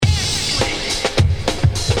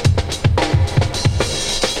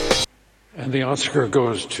And the Oscar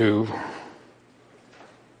goes to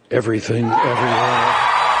Everything, Everywhere,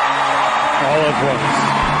 All at Once.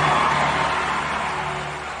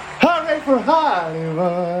 Hooray for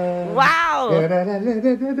Hollywood! Wow!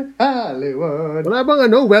 Hollywood! Wala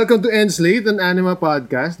bang welcome to Endslate, an anime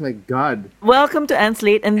podcast. My God. Welcome to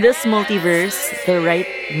Endslate and this multiverse, the right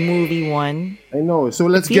movie one. I know. So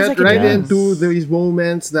let's feels get like it right does. into these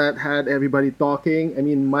moments that had everybody talking. I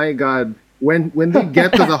mean, my God. When they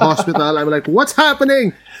get to the hospital, I'm like, what's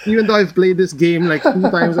happening? Even though I've played this game like 2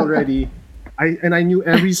 times already, I knew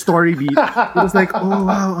every story beat. It was like, oh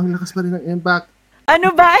wow, ang lakas pa rin ng impact. Ano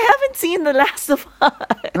ba? I haven't seen The Last of Us.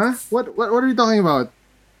 Huh? What are we talking about?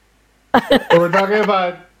 We're talking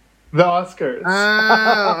about the Oscars.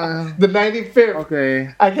 The 95th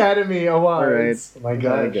Okay. Academy Awards. All right. Oh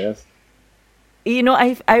my I gosh. guess. You know,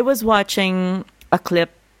 I was watching a clip.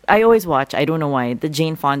 I always watch, I don't know why, the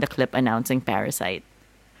Jane Fonda clip announcing Parasite.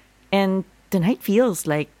 And tonight feels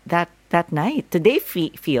like that night. Today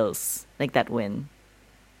feels like that win.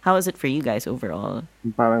 How is it for you guys overall?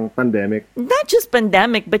 Parang pandemic. Not just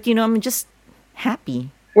pandemic, but you know, I'm just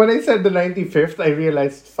happy. When I said the 95th, I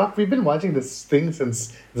realized, fuck, we've been watching this thing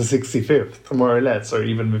since the 65th, more or less, or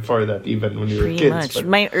even before that, even when we were Pretty kids. much. But-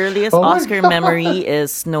 My earliest Oh my Oscar God. memory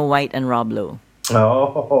is Snow White and Rob Lowe.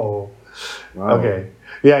 Oh. Wow. Okay.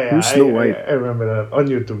 Yeah. Who's Snow White? I remember that on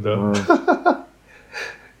YouTube though.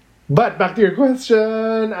 But back to your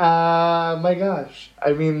question. My gosh.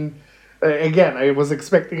 I mean, again, I was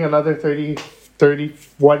expecting another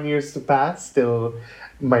 31 years to pass till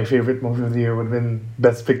my favorite movie of the year would win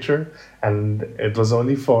Best Picture. And it was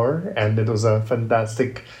only 4. And it was a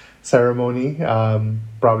fantastic ceremony.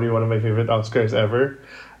 Probably one of my favorite Oscars ever.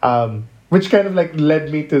 Which kind of like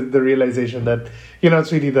led me to the realization that, you know,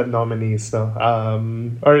 it's really the nominees, no?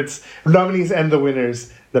 Or it's nominees and the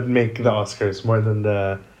winners that make the Oscars more than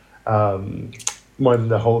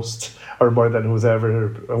the host or more than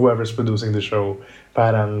whoever's producing the show.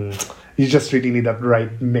 Parang you just really need that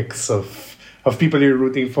right mix of people you're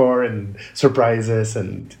rooting for and surprises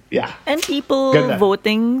and yeah. And people Ganda.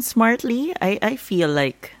 voting smartly. I feel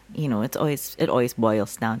like, you know, it always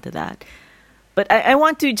boils down to that. But I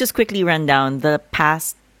want to just quickly run down the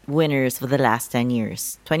past winners for the last 10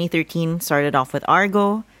 years. 2013 started off with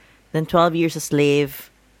Argo, then 12 Years a Slave,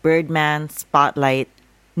 Birdman, Spotlight,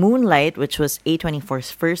 Moonlight, which was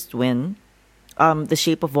A24's first win, The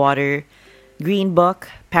Shape of Water, Green Book,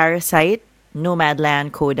 Parasite,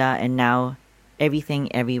 Nomadland, Coda, and now Everything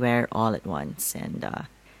Everywhere All at Once. And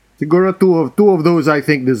Siguro two of those I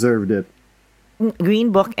think deserved it.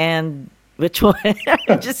 Green Book and which one?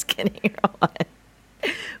 I'm just kidding, Ron.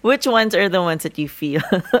 Which ones are the ones that you feel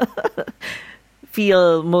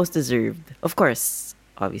most deserved? Of course,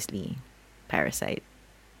 obviously, Parasite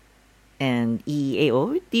and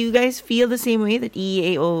EEAO. Do you guys feel the same way that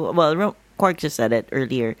EEAO? Well, Quark just said it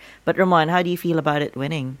earlier, but Ramon, how do you feel about it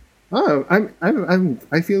winning? Oh,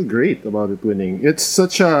 I feel great about it winning. It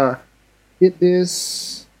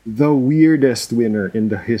is the weirdest winner in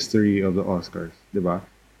the history of the Oscars, diba?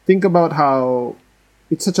 Think about how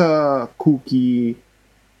it's such a kooky,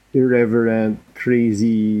 irreverent,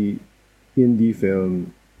 crazy indie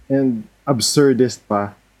film and absurdist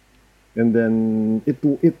pa. And then it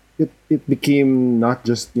became not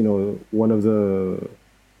just, you know, one of the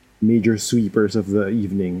major sweepers of the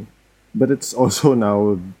evening, but it's also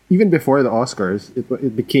now, even before the Oscars,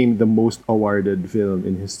 it became the most awarded film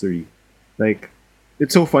in history. Like,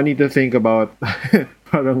 it's so funny to think about.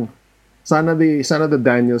 Parang sana the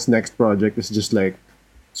Daniels' next project is just like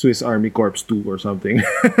Swiss Army Corps 2 or something.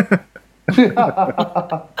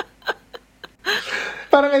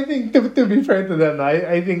 Parang I think, to be fair to them,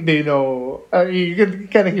 I think they know, you can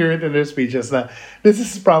kind of hear it in their speeches na this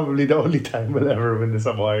is probably the only time we'll ever win this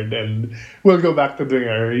award and we'll go back to doing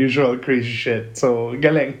our usual crazy shit. So,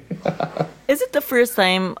 galing. Is it the first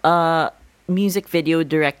time music video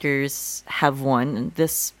directors have won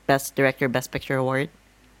this Best Director, Best Picture award?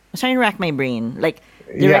 I was trying to rack my brain. Like,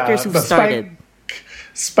 directors who but started.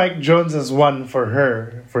 Spike Jones has won for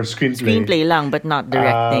her for screenplay. Screenplay lang, but not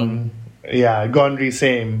directing. Yeah, Gondry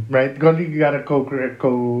same, right? Gondry got a co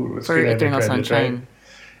For Eternal Sunshine.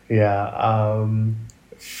 Right? Yeah.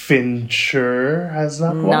 Fincher has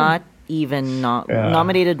not won. Not even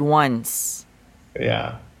nominated once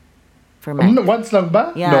Yeah. for Mank. Once lang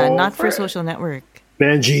ba? Yeah, No, not for Social Network.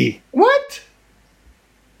 Benji. What?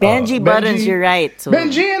 Benji Buttons, you're right. So,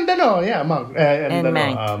 Benji and yeah, Monk. and ano,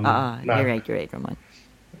 Mank. You're right, Ramon.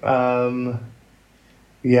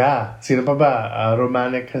 Yeah. Sino pa ba?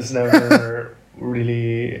 Romantic has never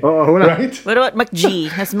really... Oh, wala. Right? What about McG?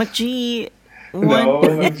 Has McG No,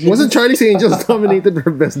 Wasn't Charlie's Angels nominated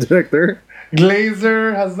for Best Director?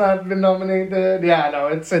 Glazer has not been nominated. Yeah, no,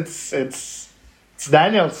 it's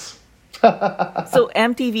Daniels. So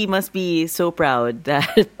MTV must be so proud that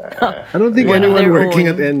I don't think One of anyone their working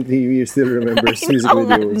own. at NTV still remembers music Oo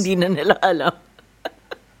nga, videos. hindi na nila alam.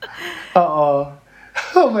 Oh,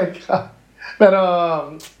 oh my god. But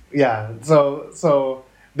yeah. So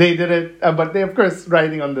they did it, but they of course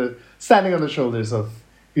standing on the shoulders of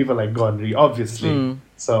people like Gondry, obviously.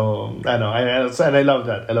 So I know, and I love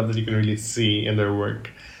that. I love that you can really see in their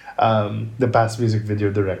work the past music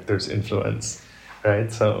video directors' influence,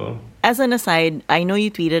 right? So As an aside, I know you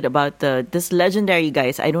tweeted about this legendary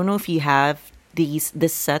guys. I don't know if you have this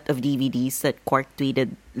set of DVDs that Quark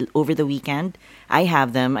tweeted over the weekend. I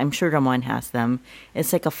have them. I'm sure Ramon has them. It's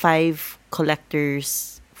like a five-piece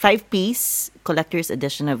collector's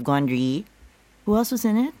edition of Gondry. Who else was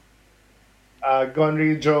in it?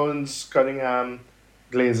 Gondry, Jones, Cunningham,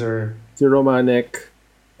 Glazer, Si Romanek,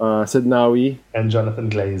 Sednawi. and Jonathan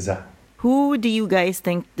Glazer. Who do you guys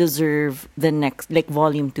think deserve the next, like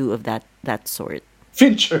volume 2 of that sort?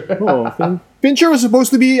 Fincher. Oh, Fincher was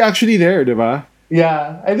supposed to be actually there, di ba?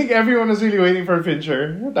 Yeah, I think everyone was really waiting for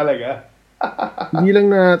Fincher. Talaga. Hindi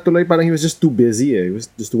lang na tuloy, parang he was just too busy eh. He was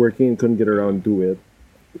just working and couldn't get around to it.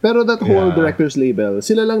 Pero that whole Yeah. director's label,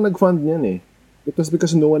 sila lang nag-fund niyan eh. It was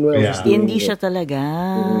because no one else was Yeah. doing Hindi it. siya talaga.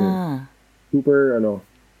 Super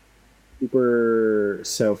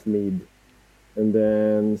self-made. And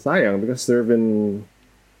then, sayang, because there have been...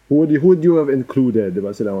 Who would you have included?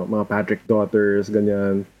 Diba? Sila, mga Patrick Daughters,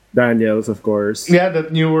 ganyan. Daniels, of course. Yeah,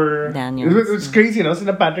 that newer. Daniels. It's crazy, no?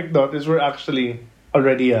 Sina Patrick Daughters were actually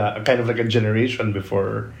already a kind of like a generation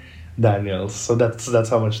before Daniels. So that's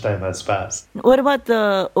how much time has passed. What about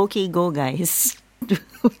the OK Go guys?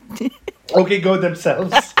 Okay, go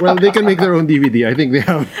themselves. Well, they can make their own DVD. I think they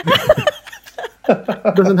have...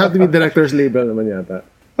 Doesn't have to be director's label naman yata.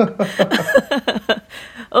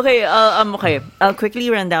 Okay, okay. I'll quickly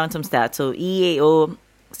run down some stats. So EAO,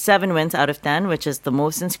 7 wins out of 10, which is the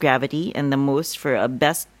most since Gravity and the most for a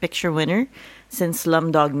Best Picture winner since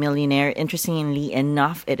Slumdog Millionaire. Interestingly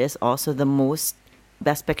enough, it is also the most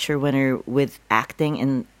Best Picture winner with acting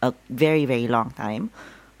in a very, very long time.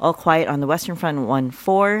 All Quiet on the Western Front won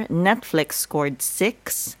 4. Netflix scored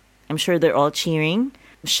 6. I'm sure they're all cheering.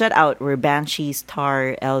 Shut out were Banshees,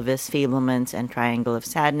 Tar, Elvis, Fablemans, and Triangle of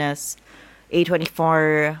Sadness.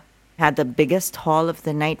 A24 had the biggest haul of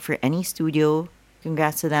the night for any studio.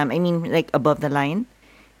 Congrats to them. I mean, like above the line.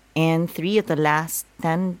 And 3 of the last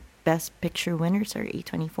 10 Best Picture winners are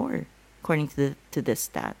A24, according to this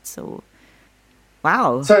stat. So,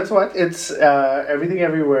 wow. So it's what? It's Everything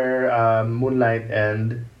Everywhere, Moonlight,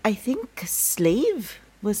 and I think Slave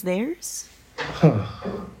was theirs.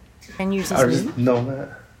 10 Years a Slave. no,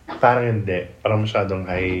 parang hindi. Parang masyadong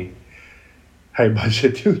high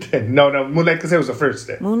budget yung 10. No, Moonlight kasi was the first.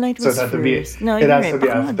 Moonlight was so it had first. to be, No, it you're has right. to be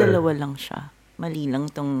Baka nga after. dalawa lang siya. Mali lang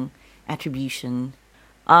tong attribution.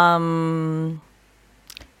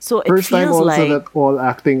 So it First time feels also like that all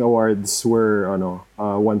acting awards were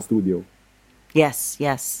one studio.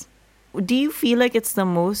 yes. Do you feel like it's the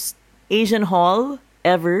most Asian haul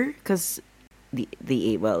ever? Because the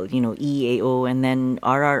EAO and then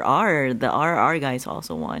RRR, the RRR guys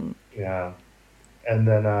also won. Yeah. And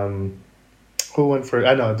then who won for?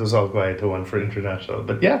 I know it was All Quiet who won for international,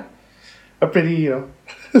 but yeah, a pretty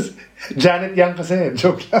Janet Yang kasi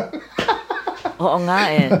joke lang. Oo nga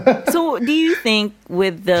eh. So, do you think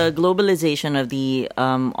with the globalization of the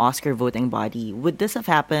Oscar voting body, would this have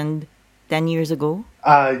happened 10 years ago?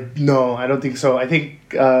 No, I don't think so. I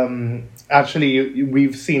think actually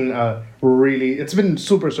we've seen it's been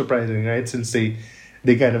super surprising, right? Since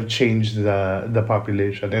they kind of changed the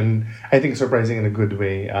population, and I think surprising in a good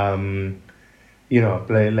way.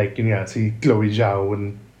 See Chloe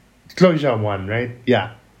Zhao won, right?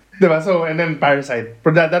 Yeah. Diba? So, and then Parasite.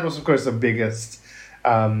 But that was, of course, the biggest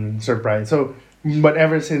surprise. So, but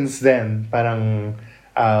ever since then, parang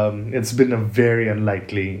it's been a very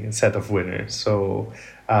unlikely set of winners. So,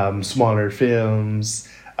 smaller films,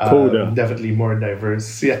 Coda. definitely more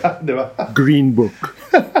diverse. Yeah, diba? Green Book.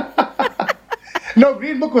 No,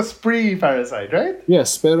 Green Book was pre-Parasite, right?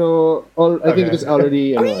 Yes, pero I think it was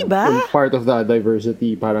already Pre ba? in part of the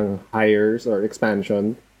diversity parang hires or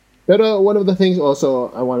expansion. Pero one of the things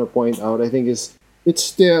also I want to point out, I think, is it's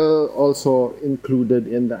still also included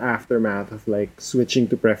in the aftermath of like switching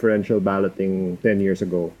to preferential balloting 10 years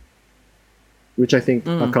ago. Which I think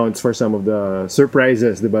accounts for some of the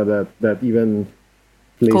surprises, diba, that even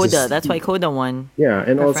places... Coda. That's why Coda won. Yeah,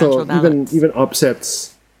 and also Preferential ballots. even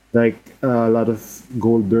upsets, like a lot of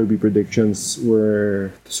Gold Derby predictions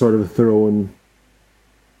were sort of thrown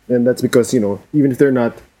And that's because, even if they're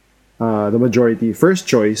not the majority first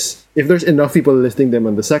choice, if there's enough people listing them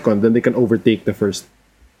on the second, then they can overtake the first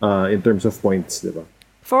in terms of points, diba?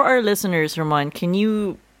 For our listeners, Ramon, can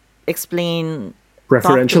you explain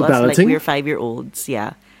Preferential talk to us balloting? like we're 5-year-olds?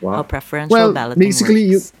 Yeah. Wow. How preferential Well, balloting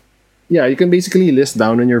basically, works. you can basically list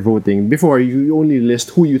down on your voting. Before, you only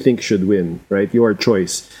list who you think should win, right? Your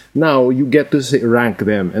choice. Now, you get to rank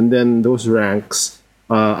them, and then those ranks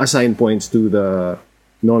assign points to the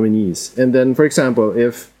nominees. And then, for example,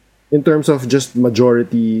 if in terms of just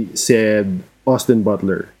majority said Austin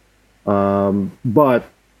Butler, but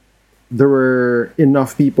there were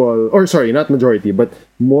enough people, or sorry, not majority, but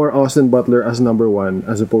more Austin Butler as number one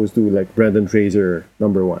as opposed to like Brendan Fraser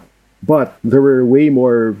number one. But there were way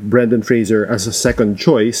more Brendan Fraser as a second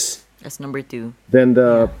choice. That's number 2. Then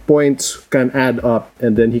the points can add up,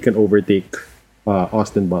 and then he can overtake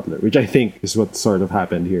Austin Butler, which I think is what sort of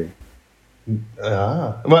happened here.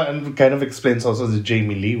 Well, and kind of explains also the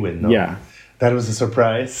Jamie Lee win, no? Yeah. That was a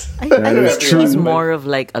surprise. I is think true. he's more of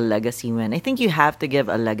like a legacy win. I think you have to give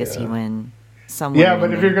a legacy win somewhere. Yeah, but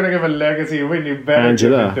in if there. you're gonna give a legacy win, you better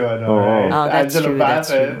Angela. give it to Oh. Oh, that's Angela true. That's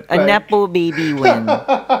Bassett. true. A nepo baby win.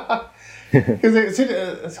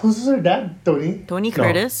 Who's her dad? Tony? Tony No.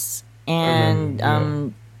 Curtis and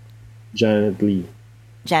Yeah. Janet Lee.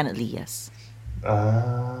 Janet Lee. Yes,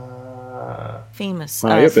 famous,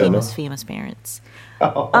 Ayop yan, no? famous parents.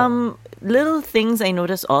 Oh. Little things I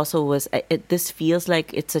noticed also was this feels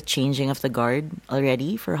like it's a changing of the guard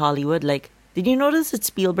already for Hollywood. Like, did you notice that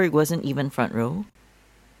Spielberg wasn't even front row?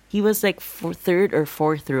 He was like third or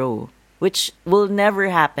fourth row, which will never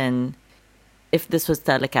happen if this was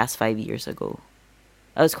telecast 5 years ago.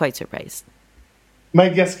 I was quite surprised. My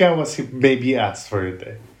guess nga was he maybe asked for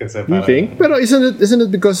it. Kasi You parang- think? Pero isn't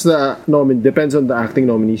it because the depends on the acting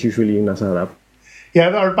nominees usually yung nasa harap?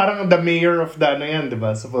 Yeah, or parang the mayor of the ano yan,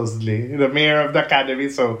 diba? Supposedly. The mayor of the academy.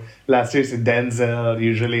 So, last year si Denzel.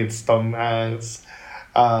 Usually it's Tom Hanks.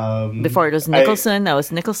 Before it was Nicholson. That was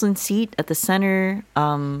Nicholson's seat at the center.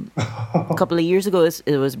 A couple of years ago,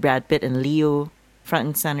 it was Brad Pitt and Leo front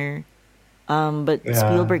and center. But Yeah.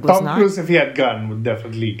 Spielberg was Tom not. Cruise, if he had gone, would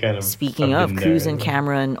definitely kind of. Speaking have of, been Cruise there, and diba?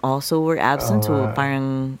 Cameron also were absent, so wow.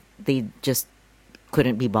 parang they just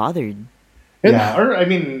couldn't be bothered. Yeah, or I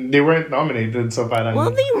mean, they weren't nominated, so parang.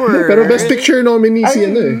 Well, they were. Pero Best Picture nominee si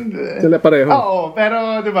I ano mean, Sila pareho. Oo,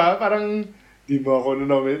 pero di ba, parang di mo ako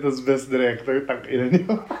nominate as Best Director, tangina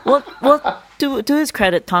niyo. Well, to his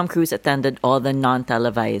credit, Tom Cruise attended all the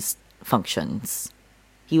non-televised functions.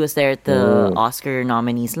 He was there at the Oscar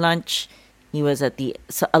nominees lunch. He was at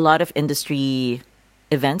a lot of industry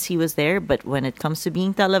events. He was there, but when it comes to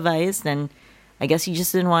being televised, then I guess he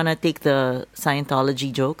just didn't want to take the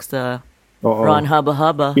Scientology jokes, the Oo. Ron Hubba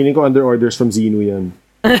Hubba. Feeling ko under orders from Zeno yan.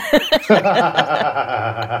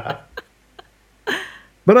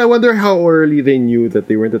 But I wonder how early they knew that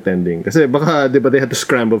they weren't attending. Kasi baka, di ba, they had to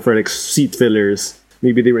scramble for like seat fillers.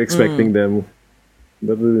 Maybe they were expecting them.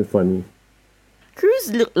 That would be funny.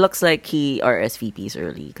 Cruz looks like he RSVPs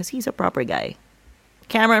early because he's a proper guy.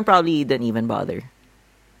 Cameron probably didn't even bother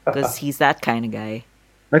because he's that kind of guy.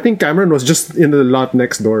 I think Cameron was just in the lot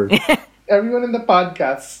next door. Everyone in the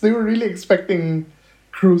podcast, they were really expecting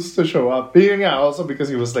Cruz to show up. Being also because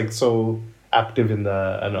he was like so active in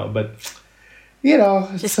the but you know,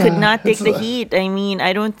 Just could not take the heat. I mean,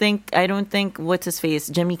 I don't think what's his face,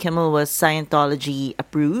 Jimmy Kimmel was Scientology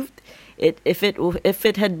approved. If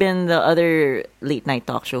it had been the other late night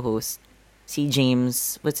talk show host, see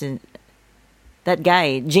James, that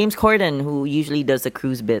guy, James Corden, who usually does the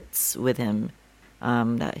cruise bits with him,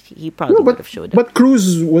 that he probably would have showed up. But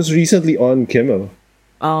Cruz was recently on Kimmel.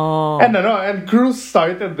 Oh, and Cruz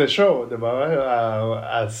started the show, diba?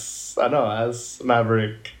 As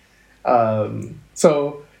Maverick.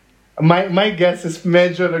 So my guess is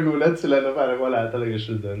medyo nagulat sila na parang wala talaga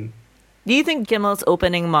siya dun. do you think Kimmel's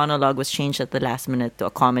opening monologue was changed at the last minute to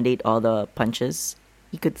accommodate all the punches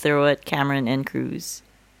he could throw at Cameron and Cruz?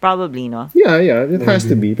 Probably, no? Yeah, it has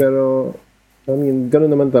to be. Pero, I mean, ganun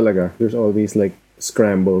naman talaga. There's always like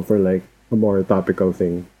scramble for like a more topical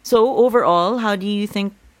thing. So overall, how do you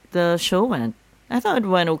think the show went? I thought it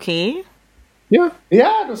went okay. Yeah,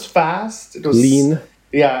 Yeah, it was fast. It was lean.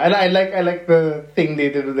 Yeah, and I like the thing they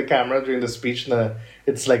did with the camera during the speech.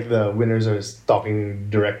 It's like the winners are talking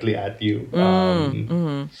directly at you.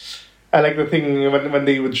 I like the thing when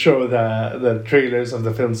they would show the trailers of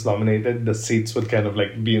the films nominated, the seats would kind of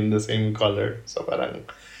like be in the same color. So parang,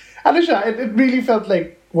 ano siya, it really felt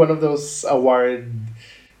like one of those award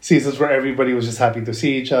seasons where everybody was just happy to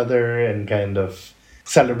see each other and kind of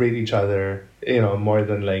celebrate each other, more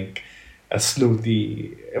than like a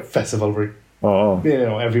snooty festival where Oo.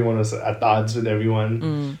 Everyone was at odds with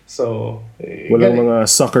everyone. So, Walang mga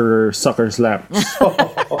sucker slaps.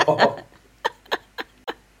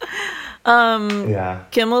 yeah.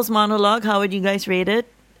 Kimmel's monologue, how would you guys rate it?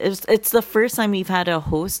 It's the first time we've had a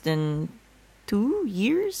host in 2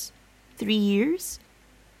 years? 3 years?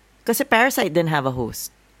 Because Parasite didn't have a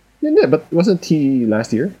host. Yeah, but wasn't he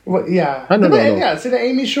last year? Well, yeah. No. Yeah, sila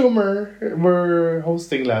Amy Schumer were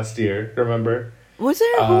hosting last year, remember? Was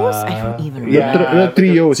there a host? I don't even remember. Yeah. The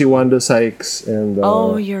trio, si Wanda Sykes and...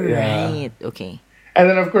 Oh, you're yeah. right. Okay. And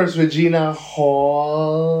then, of course, Regina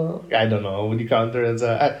Hall. I don't know. Would you count her as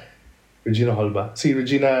a... Regina Hall ba? See,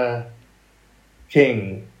 Regina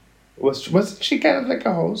King. Was she kind of like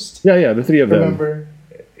a host? Yeah, the three of them. Remember?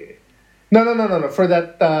 No. For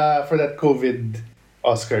that COVID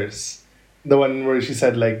Oscars, the one where she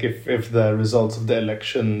said like if the results of the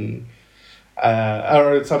election,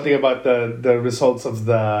 or something about the results of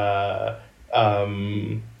the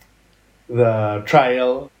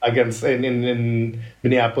trial against in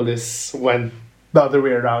Minneapolis went the other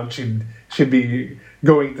way around, she'd be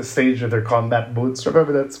going to stage with her combat boots.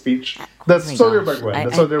 Remember that speech? That's Oh my Soderbergh gosh. one.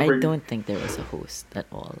 I don't think there was a host at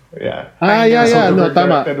all. Yeah. Yeah. No, Soderbergh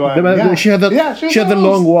tama. directed one. Diba, Yeah. She had the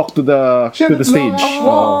long walk to the stage.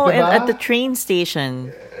 Oh, and diba? at the train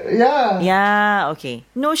station. Yeah. Yeah, okay.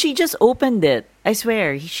 No, she just opened it. I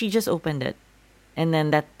swear, she just opened it. And then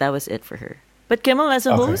that was it for her. But Kimmel as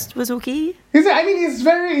a host was okay. He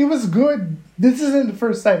was good. This isn't the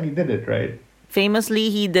first time he did it, right? Famously,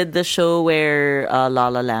 he did the show where La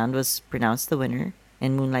La Land was pronounced the winner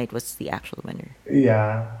and Moonlight was the actual winner.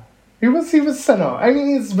 Yeah. He was he's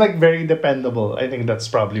like very dependable. I think that's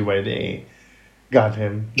probably why they got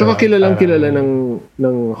him. Tsaka kilala ng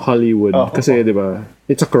Hollywood. Kasi, di ba,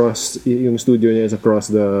 it's across, yung studio niya is across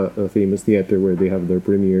the famous theater where they have their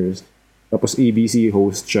premieres. Tapos ABC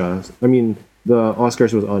host siya. I mean, the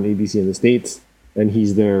Oscars was on ABC in the States and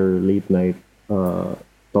he's their late night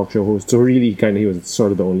talk show host. So really, he was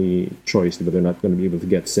sort of the only choice, but they're not going to be able to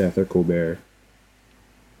get Seth or Colbert.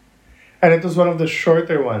 And it was one of the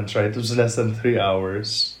shorter ones, right? It was less than 3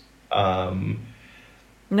 hours. No,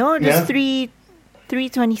 it was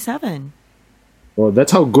 3:27. Well,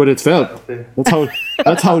 that's how good it felt.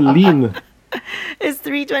 That's how lean. It's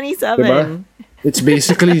 3:27. Diba? It's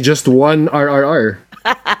basically just one RRR.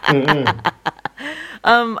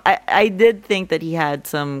 I did think that he had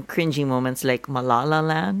some cringy moments, like Malala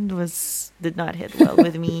Land did not hit well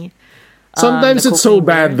with me. Sometimes it's so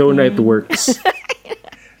bad though, na it works.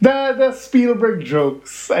 The Spielberg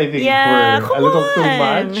jokes, I think, were a little too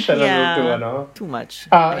much. A little too, Too much.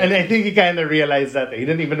 And I think he kind of realized that. He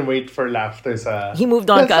didn't even wait for laughter. He moved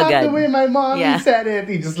on That's not kaagad. the way my mom said it.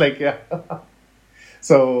 He just like, yeah.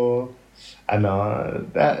 So,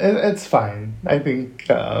 it's fine. I think,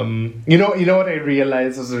 you know what I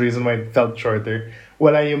realized was the reason why it felt shorter.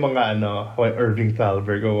 Wala yung mga, Irving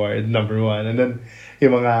Thalberg Award, #1. And then,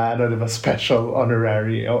 yung mga, diba, special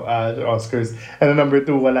honorary Oscars. And then #2,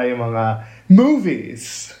 wala yung mga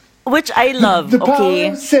movies. Which I love. The power Okay.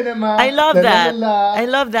 of cinema. I love that. La. I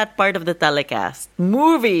love that part of the telecast.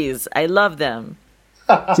 Movies. I love them.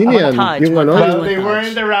 Sino yan? Montage, Yung Well, they montage.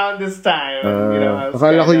 weren't around this time.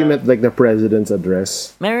 Akala ko you meant like the president's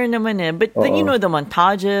address. Meron naman eh. But then the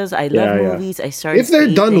montages. I love movies. I started If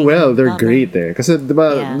they're done skating. well, they're Love great them. Kasi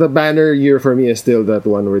diba, the banner year for me is still that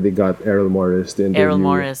one where they got Errol Morris to interview. Errol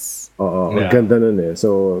Morris. Oo, Yeah. ganda nun eh.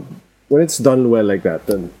 So, when it's done well like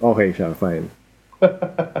that, then okay siya, fine.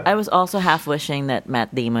 I was also half wishing that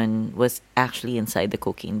Matt Damon was actually inside the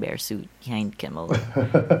cocaine bear suit behind Kimmel.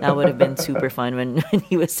 That would have been super fun when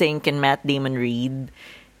he was saying, "Can Matt Damon read?"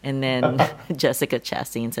 And then Jessica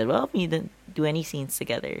Chastain said, "Well, we didn't do any scenes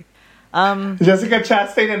together." Jessica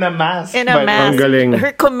Chastain in a mask. In a by the mask. way. Ang galing.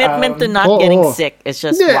 Her commitment to not getting sick is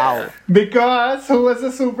just wow. Because who was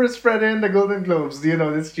the super spreader in the Golden Globes? Do you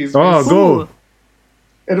know this cheese? Oh, whiz? go!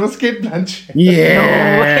 It was Kate Blanchett.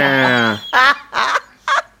 Yeah!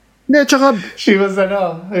 Ne, tsaka, She was And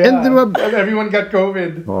and diba- everyone got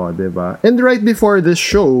COVID. oh, diba? And right before this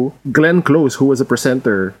show, Glenn Close, who was a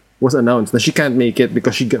presenter, was announced that she can't make it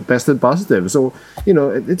because she got tested positive. So,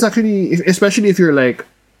 it's actually, especially if you're like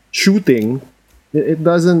shooting, it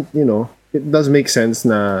doesn't, it does make sense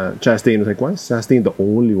na Chastain was like, why is Chastain the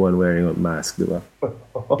only one wearing a mask, diba?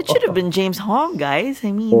 It should have been James Hong, guys.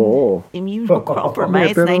 I mean, Oo.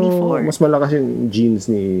 immunocompromised, Pero 94. mas malakas yung genes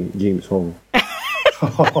ni James Hong.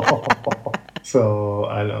 So,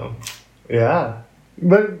 yeah.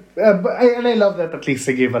 But I love that at least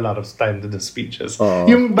they gave a lot of time to the speeches.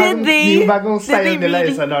 Yung Did they? Yung bagong Did style they nila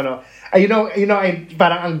really? is I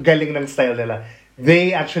parang ang galing ng style nila.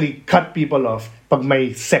 they actually cut people off pag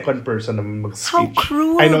may second person na mag-speech. How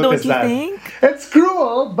cruel, I don't noticed you that. think? It's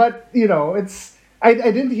cruel, but it's. I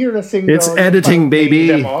didn't hear a single. It's editing, parang laying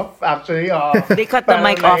baby. Them off, actually. They cut the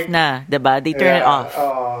mic off na, diba? They turn it off.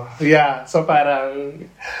 Yeah, so parang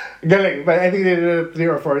galing. But I think they did it 3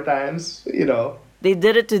 or 4 times. They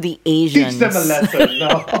did it to the Asians. Teach them a lesson,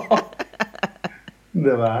 no?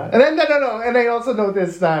 Diba? And then, no. And I also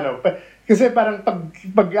noticed na, kasi parang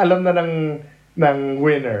pag alam na ng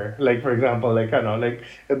winner, like for example, like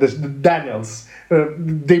the Daniels,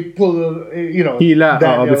 they pull, Hila,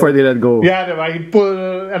 before they let go. Yeah, diba? He'd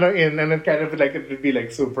pull, in, and then kind of like it would be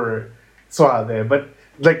like super suave, but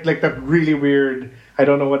like that really weird. I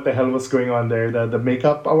don't know what the hell was going on there. The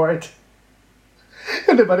makeup award.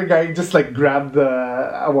 And the other guy just like grabbed the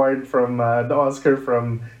award from the Oscar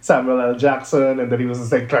from Samuel L. Jackson, and then he was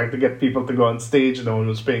just like trying to get people to go on stage, and no one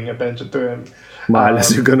was paying attention to him.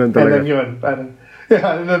 Malas yung ganun talaga. And then yun, parang,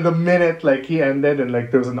 and then the minute like he ended, and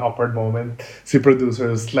like there was an awkward moment, si producer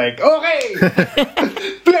was like, okay,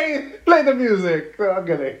 play the music. Oh,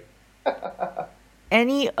 galing.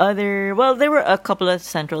 Any other? Well, there were a couple of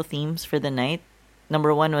central themes for the night.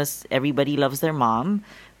 Number one was everybody loves their mom.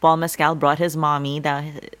 Paul Mescal brought his mommy.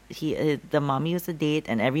 The mommy was a date,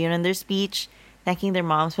 and everyone in their speech thanking their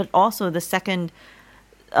moms. But also the second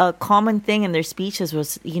common thing in their speeches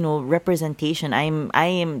was representation. I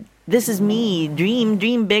am. This is me.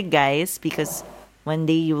 Dream big, guys, because one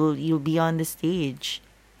day you'll be on the stage.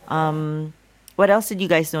 What else did you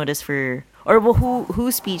guys notice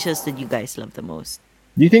whose speeches did you guys love the most?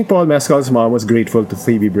 Do you think Paul Mescal's mom was grateful to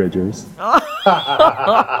Phoebe Bridgers?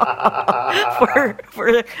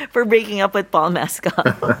 for breaking up with Paul Mescal.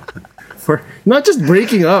 For not just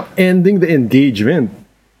breaking up, ending the engagement.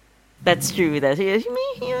 That's true.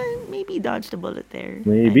 Maybe dodged a bullet there.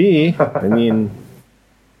 Maybe. I mean,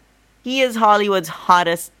 he is Hollywood's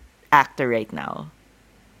hottest actor right now.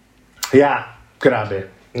 Yeah, grabe.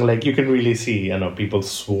 Like you can really see, people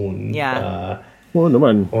swoon. Yeah. oh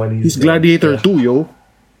naman. He's there. Gladiator 2, yo.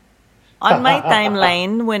 On my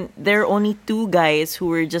timeline, when there are only 2 guys who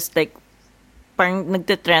were just like, parang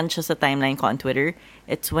nagtitrend siya sa timeline ko on Twitter,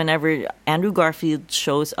 it's whenever Andrew Garfield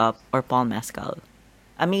shows up or Paul Mescal.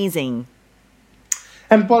 Amazing.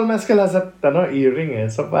 And Paul Mescal has that earring, eh.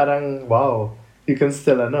 So parang, wow, you can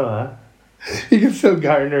still, you can still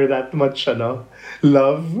garner that much,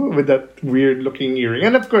 love with that weird-looking earring.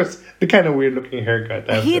 And of course, the kind of weird-looking haircut.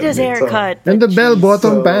 I hate his haircut. And the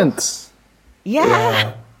bell-bottom so- pants.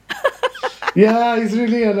 Yeah. Yeah, he's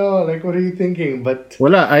really, like, what are you thinking? But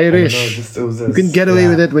Wala, Irish. I don't know, just oozes. You can get away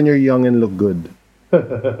with it when you're young and look good.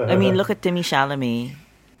 I mean, look at Timmy Chalamet.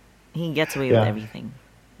 He gets away with everything.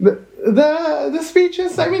 The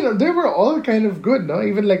speeches, I mean, they were all kind of good, no?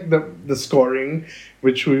 Even like the scoring,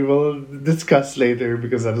 which we will discuss later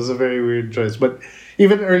because that was a very weird choice. But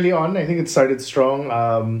even early on, I think it started strong.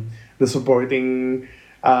 The supporting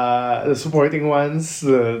ones,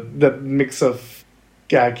 the mix of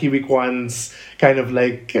Kiwi Kwan's kind of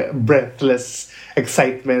like breathless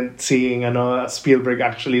excitement seeing Spielberg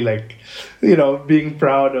actually like being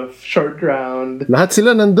proud of Short Round. Lahat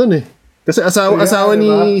sila nandun eh. Kasi asawa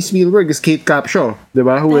ni diba? Spielberg is Kate Capshaw,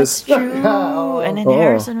 diba? Who That's is true. And then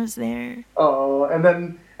Harrison was there. Oh, and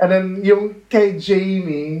then yung kay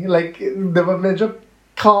Jamie, like diba medyo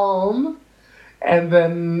calm. And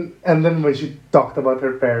then when she talked about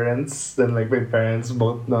her parents, then like my parents,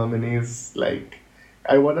 both nominees, like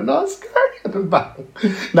I won an Oscar. Ano ba?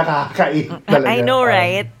 Nakakaiyak talaga. I know,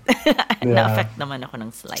 right? Yeah. Na-affect naman ako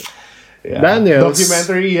ng slight. Yeah. Daniels.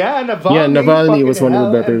 Documentary, Navalny. Yeah, Navalny was fucking one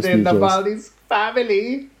of the better hell. And then speeches. Navalny's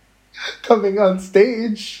family coming on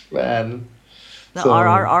stage, man. The So-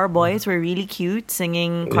 RRR boys were really cute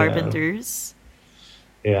singing Carpenters.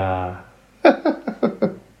 Yeah.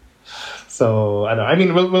 So I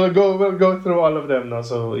mean, we'll go through all of them now.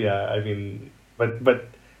 So yeah, I mean, but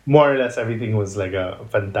more or less everything was like a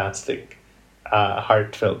fantastic,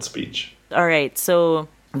 heartfelt speech. All right, so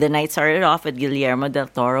the night started off with Guillermo del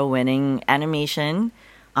Toro winning animation.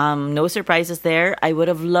 No surprises there. I would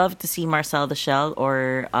have loved to see Marcel the Shell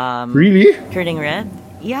or Really? Turning Red.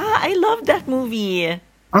 Yeah, I love that movie.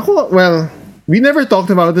 Well, we never talked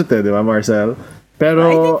about it, diba, Marcel? Pero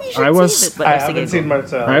I think we should save it. But I sige, haven't go. seen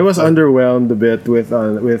Marcel. I was underwhelmed a bit with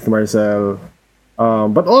Marcel.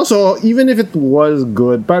 But also, even if it was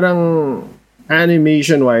good, parang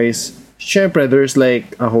animation-wise, syempre, there's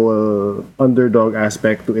like a whole underdog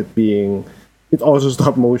aspect to it being... It's also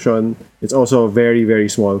stop motion. It's also a very, very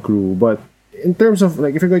small crew. But in terms of,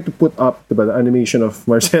 like, if you're going to put up the animation of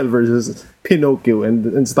Marcel versus Pinocchio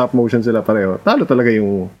and stop motion sila pareho, talo talaga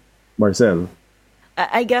yung Marcel.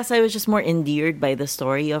 I guess I was just more endeared by the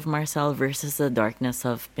story of Marcel versus the darkness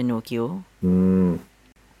of Pinocchio.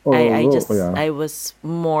 I was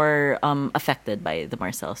more affected by the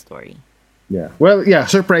Marcel story. Yeah. Well, yeah,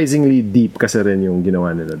 surprisingly deep kasi rin yung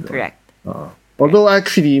ginawa nila doon. Correct. Although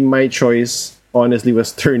actually my choice honestly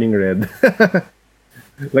was Turning Red.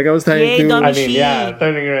 Like I was trying Yay, to Dominic. I mean, yeah,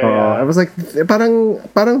 Turning Red. I was like parang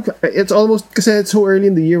it's almost kasi it's so early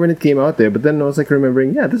in the year when it came out there, but then I was like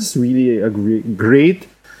remembering, yeah, this is really a great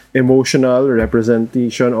emotional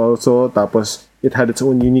representation also. Tapos it had its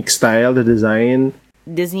own unique style, the design.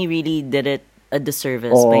 Disney really did it a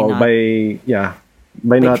disservice by not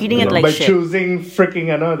not treating it like By shit. choosing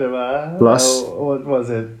freaking diba? Plus? What was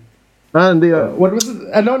it? and they, What was it?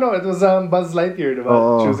 No, it was Buzz Lightyear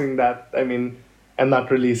diba? Choosing that, I mean, and not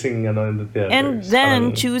releasing in the theaters. And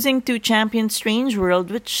then choosing to champion Strange World,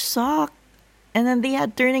 which sucked. And then they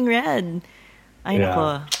had Turning Red. Ay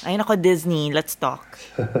nako, Disney, let's talk.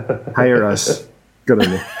 hire us.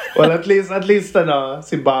 Ganun eh. Well, at least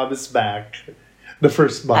si Bob is back. The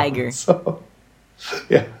first Bob. Tiger. So,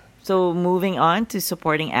 yeah. So moving on to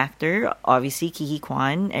supporting actor, obviously Kiki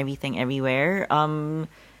Kwan, Everything Everywhere.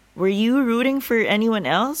 Were you rooting for anyone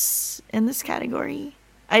else in this category?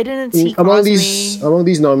 I didn't see among Causeway.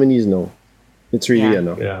 these nominees, no. It's really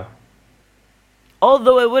Yeah.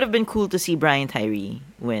 Although it would have been cool to see Brian Tyree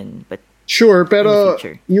win, but Sure, pero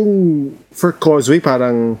future. yung for Causeway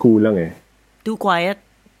parang kulang eh. too quiet.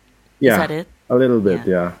 Yeah. Is that it? A little bit,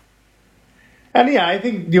 yeah. And yeah, I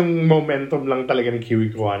think yung momentum lang talaga ni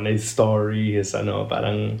Kiwi Kwan, his story, his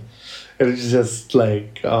parang, it's just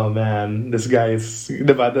like, oh man, this guy's,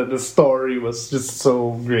 the story was just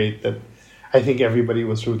so great that I think everybody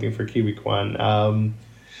was rooting for Kiwi Kwan.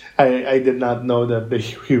 I did not know that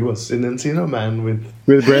he was in Encino Man with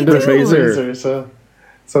Brendan Fraser.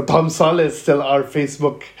 So Tom Solis, still our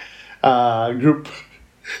Facebook group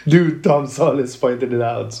dude, Tom Solis pointed it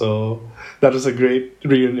out. So that was a great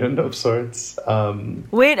reunion of sorts.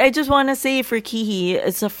 Wait, I just want to say for Kihi,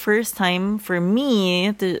 it's the first time for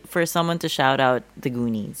me for someone to shout out the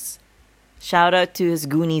Goonies. Shout out to his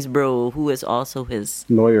Goonies bro, who is also his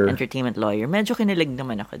Lawyer. entertainment lawyer. Medyo kinilig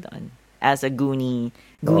naman ako doon as a Goonie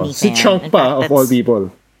Si fan. Chunk In pa, fact, of all that's-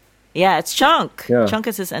 people. Yeah, it's Chunk. Yeah. Chunk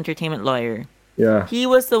is his entertainment lawyer. Yeah. He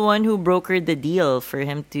was the one who brokered the deal for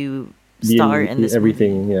him to Be star in this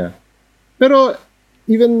everything, movie. yeah. Pero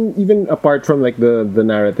even apart from like the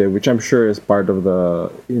narrative, which I'm sure is part of the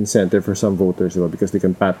incentive for some voters, because they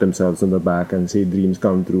can pat themselves on the back and say dreams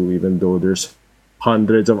come true, even though there's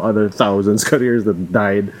hundreds of other thousands careers that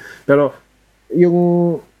died. Pero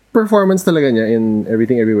yung performance talaga niya in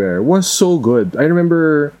Everything Everywhere was so good. I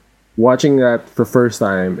remember watching that for first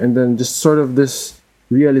time and then just sort of this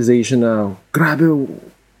realization na, grabe,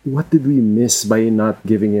 what did we miss by not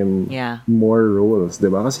giving him more roles,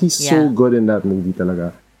 diba? Because he's so good in that movie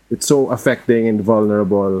talaga. It's so affecting and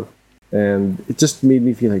vulnerable. And it just made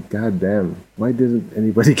me feel like, God damn, why didn't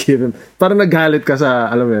anybody give him? Parang nagalit ka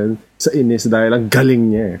sa, alam mo yun, sa inis dahil ang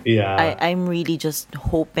galing niya eh. Yeah. I'm really just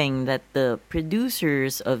hoping that the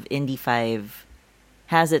producers of Indie 5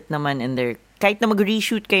 has it naman in their, kahit na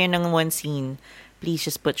mag-reshoot kayo ng one scene, please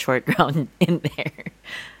just put Short Round in there.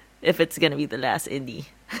 If it's gonna be the last Indie.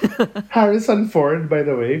 Harrison Ford, by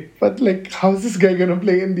the way. But like, how's this guy gonna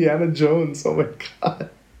play Indiana Jones? Oh my god.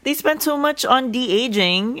 They spent so much on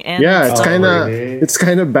de-aging and Yeah, it's Oh, kind of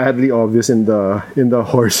really? badly obvious in the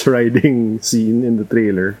horse riding scene in the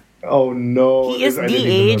trailer. Oh no. he is I didn't even know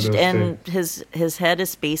de-aged those and his head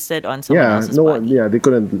is pasted on someone Yeah, else's no body. one, yeah, they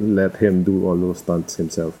couldn't let him do all those stunts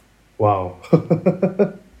himself. Wow.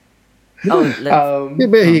 Oh, let's- Yeah,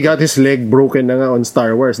 but he got his leg broken na nga on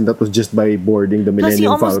Star Wars, and that was just by boarding the plus he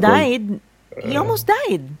Millennium almost Falcon. died. He almost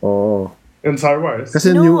died. Oh, In Star Wars.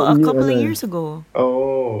 kasi No, a new couple of ano eh. years ago.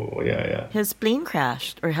 Oh, yeah. His plane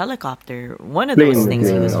crashed or helicopter. One of Plane, those things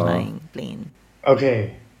he was yeah. flying. Plane.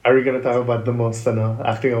 Okay. Are we gonna talk about the most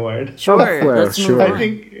acting award? Sure, well, let's sure. move I on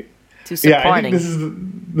think to I supporting. think this is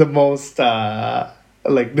the most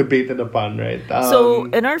like debated upon, right? So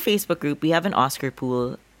in our Facebook group, we have an Oscar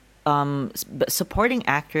pool. But supporting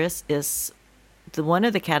actress is one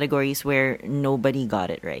of the categories where nobody got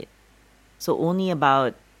it right. So only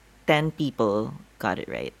about 10 people got it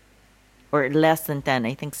right, or less than 10.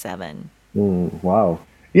 I think 7. Wow.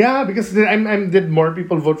 yeah, because did more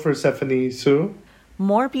people vote for Stephanie Sue?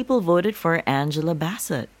 More people voted for Angela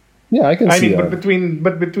Bassett. Yeah, I can I see mean, that.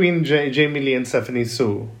 but between Jamie Lee and Stephanie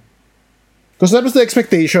Sue, Because that was the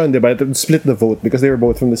expectation, diba? To split the vote because they were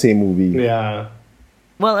both from the same movie. yeah.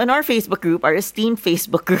 Well, in our Facebook group, our esteemed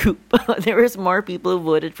Facebook group, there was more people who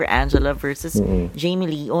voted for Angela versus Jamie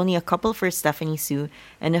Lee. Only a couple for Stephanie Sue,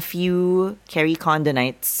 and a few Carrie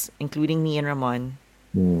Condonites, including me and Ramon,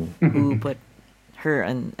 who put her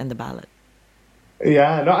in the ballot.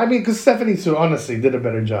 Yeah, no, I mean, because Stephanie Sue honestly did a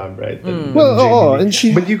better job, right? Well, Jamie Lee. and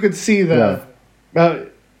she. But you could see the.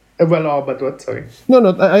 But what? Sorry. No,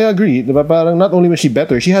 I agree. Diba? Parang not only was she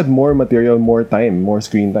better, she had more material, more time, more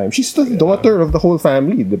screen time. She's the daughter of the whole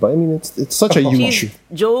family, diba? I mean, it's such a huge. She's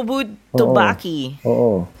Jobu Tobaki.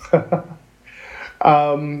 Oh.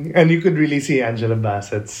 And you could really see Angela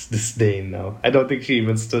Bassett's disdain now. I don't think she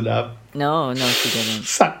even stood up. No, she didn't.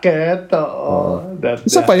 Sakit. Oh,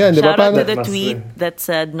 Isa pa yan, diba? Shout out to Parang, the must tweet be. that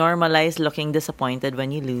said, normalize looking disappointed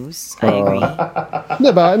when you lose. I agree.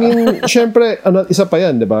 diba? I mean, syempre, isa pa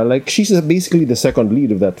yan, diba? Like, she's basically the second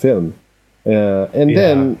lead of that film. And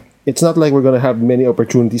then, it's not like we're gonna have many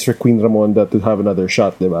opportunities for Queen Ramonda to have another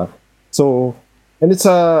shot, diba? So, and it's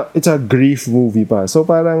a grief movie pa. So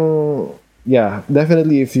parang, yeah,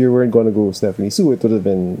 definitely if you weren't gonna go Stephanie Sue, it would have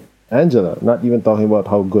been Angela. Not even talking about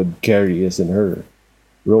how good Carrie is in her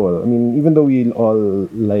role. I mean, even though we all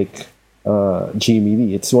like Jamie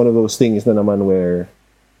Lee, it's one of those things na naman where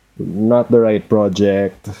not the right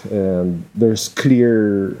project, and there's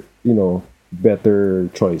clear, better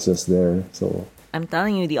choices there. So I'm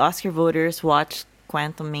telling you, the Oscar voters watched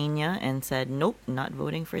Quantum Mania and said, nope, not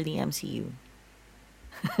voting for the MCU.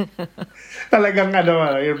 Talagang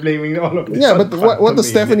you're blaming all of this. yeah, on but what does Quantum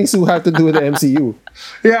Stephanie Sue have to do with the MCU?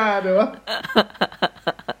 Yeah, diba?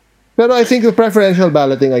 Pero I think the preferential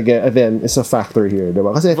balloting again is a factor here,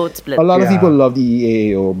 diba? Kasi Vote split. a lot of Yeah. people love the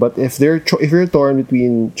EAO, but if you're torn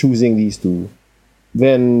between choosing these two,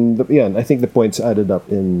 then I think the points added up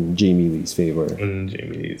in Jamie Lee's favor.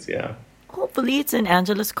 Jamie Lee's, yeah. Hopefully it's in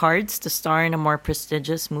Angela's cards to star in a more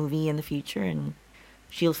prestigious movie in the future, and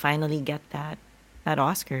she'll finally get that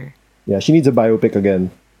Oscar. Yeah, she needs a biopic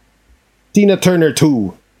again. Tina Turner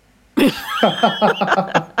 2.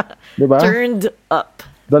 Diba? Turned up.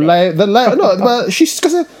 The life, no, but she's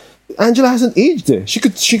kasi Angela hasn't aged. She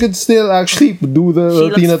could still actually do the She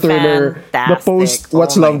looks Tina Turner, the fantastic. post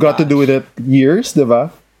What's Oh my Love Got to Do gosh. with It years,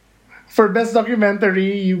 diba? For best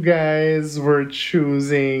documentary, you guys were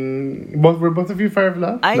choosing. Both of you Fire of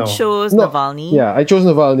Love? I No. chose No, Navalny. Yeah, I chose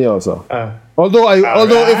Navalny also. Uh, Although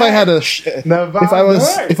if I had if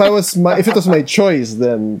it was my choice,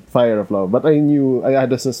 then Fire of Love. But I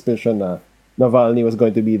had a suspicion that Navalny was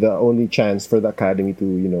going to be the only chance for the Academy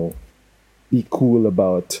to be cool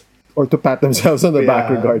about, or to pat themselves on the back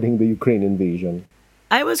Yeah. regarding the Ukraine invasion.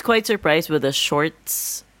 I was quite surprised with the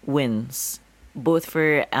shorts wins, both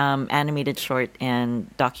for animated short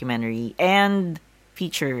and documentary and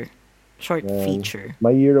feature, short feature.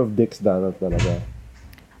 My year of dicks dana talaga.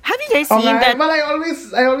 Have you guys seen that? But I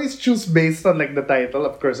always choose based on the title.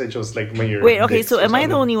 Of course, I chose my year. Wait, of okay, Dicks so or am I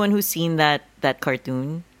the something. only one who's seen that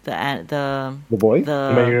cartoon? The The boy?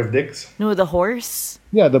 My year of Dicks? no, the horse.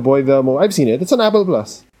 Yeah, the boy. I've seen it. It's on Apple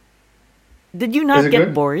Plus. Did you Is not it get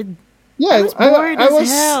good? bored? Yeah, I was bored as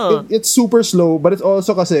hell. It's super slow, but it's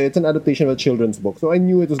also kasi it's an adaptation of a children's book, so I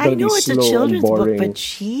knew it was I gonna be know it's a slow and children's book, boring. but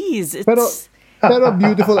jeez, it's Pero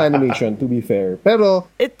beautiful animation, to be fair. Pero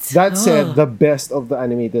it's that said, the best of the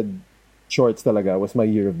animated shorts talaga was My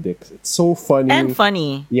Year of Dicks. It's so funny. and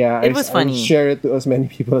funny. Yeah, it was funny. I share it to as many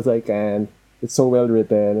people as I can. It's so well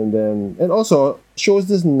written, and also shows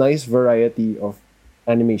this nice variety of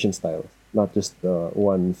animation styles, not just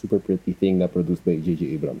one super pretty thing that produced by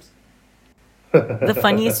J.J. Abrams. The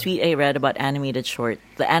funniest tweet I read about animated short,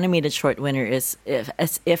 the animated short winner is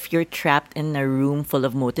as if you're trapped in a room full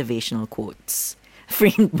of motivational quotes.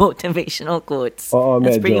 Framed motivational quotes. Oo,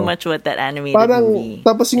 That's medyo. pretty much what that animated Parang, movie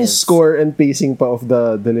tapos yung is. score and pacing pa of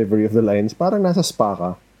the delivery of the lines, parang nasa spa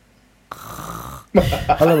ka.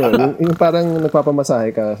 Alam mo, yung parang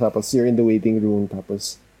nagpapamasahe ka, tapos you're in the waiting room,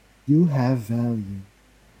 tapos, you have value.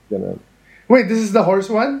 Ganun. Wait, this is the horse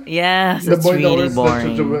one? Yes, The it's boy, the really horse.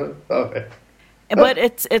 boring. Okay. But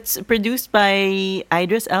it's produced by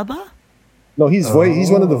Idris Elba. No, he's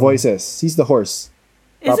one of the voices. He's the horse.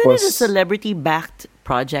 Isn't it a Tapos- celebrity-backed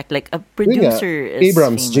project? Like a Yun nga, producer is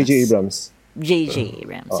Abrams, famous. J.J. Abrams. J.J.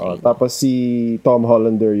 Abrams. there you go. Tapos si Tom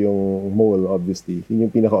Hollander yung mole, obviously. Yun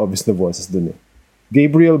yung pinaka-obvious na boses dun eh.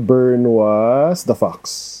 Gabriel Byrne was the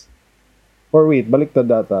fox. Or wait, baliktad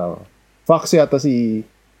data. Fox yata si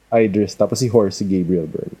Idris, tapos si horse si Gabriel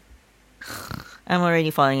Byrne. I'm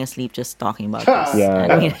already falling asleep just talking about this. Yeah.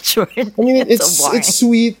 I mean, sure. I mean, so boring. it's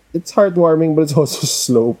sweet, it's heartwarming, but it's also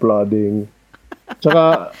slow plodding.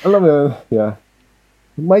 Tsaka, alam mo yun, yeah.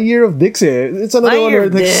 My Year of Dicks eh. It's another My one Year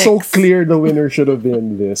where of it's like so Dicks. clear the winner should have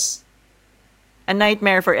been this. A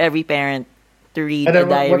nightmare for every parent to read And a then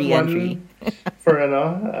what diary entry. one for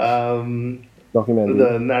Documentary.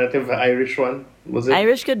 the narrative Irish one was it?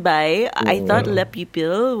 Irish Goodbye, I thought Le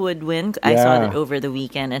Pupil would win. I saw it Yeah. over the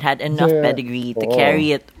weekend. It had enough Kasi, pedigree to oo.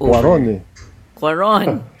 carry it over. Cuaron eh.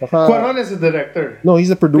 Cuaron. Saka- Cuaron is the director. no, he's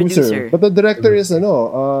a producer. Producer. But the director is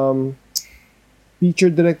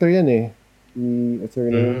featured director yan eh. What's her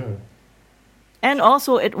name? And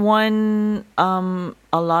also, it won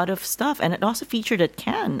a lot of stuff. And it also featured at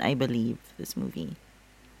Cannes, I believe, this movie.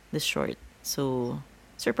 This short. So,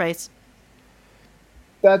 surprise.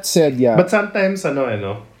 That said, yeah. But sometimes, I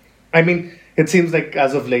mean, it seems like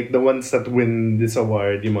as of late, the ones that win this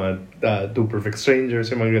award, yung mga Two Perfect Strangers,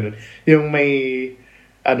 yung mga ganun, yung may,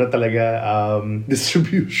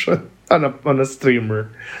 distribution on a streamer.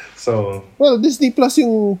 So, well, Disney Plus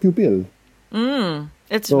yung Pupil.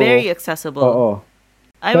 It's So, very accessible. Oo.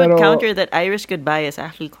 I would Pero- counter that Irish Goodbye is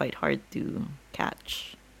actually quite hard to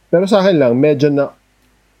catch. Pero sa akin lang, medyo na,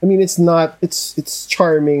 I mean, it's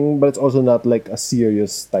charming, but it's also not like a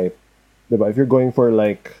serious type. Diba? If you're going for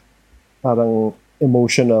like, parang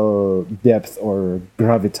emotional depth or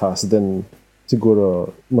gravitas, then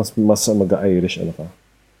siguro mas mag-Irish ano ka.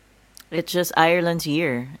 It's just Ireland's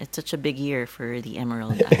year. It's such a big year for the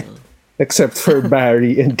Emerald Isle. Except for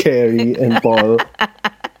Barry and Carrie and Paul.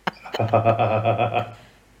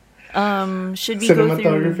 Should we go through?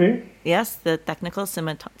 cinematography? Yes, the technical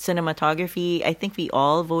cinematography. I think we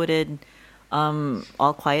all voted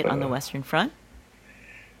All Quiet on the Western Front.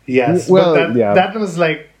 Yes. Well, but yeah. that was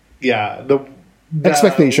like, the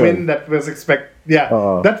Expectation. win that was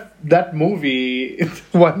that movie, it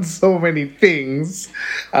won so many things,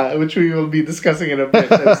 which we will be discussing in a bit.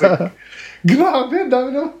 It's like, grabe, ang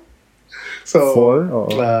dami naman. So, Four? Oo.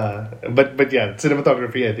 but yeah,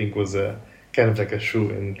 cinematography I think was kind of like a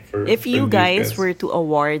shoe-in for. If for you these guys were to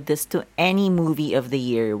award this to any movie of the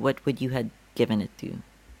year, what would you have given it to?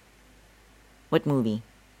 What movie?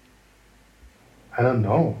 I don't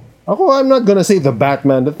know. I'm not gonna say The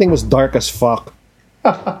Batman. That thing was dark as fuck.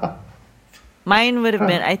 Mine would have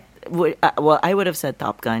been I would have said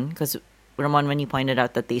Top Gun because Ramon, when you pointed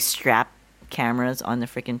out that they strap cameras on the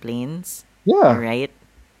freaking planes, Yeah. right?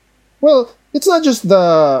 Well, it's not just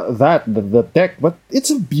the tech, but it's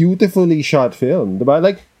a beautifully shot film. Diba?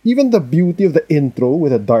 Like, even the beauty of the intro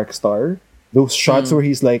with a dark star, those shots where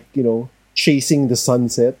he's like, chasing the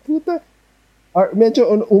sunset. Puta, medyo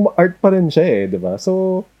art pa rin siya eh, diba?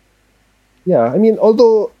 So, yeah, I mean,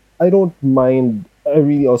 although I don't mind, I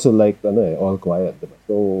really also liked All Quiet, diba?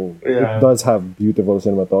 So, Yeah. it does have beautiful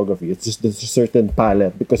cinematography. It's just there's a certain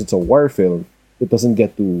palette, because it's a war film, it doesn't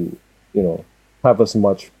get to, have as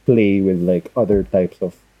much play with like other types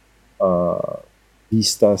of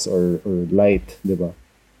vistas or light, diba?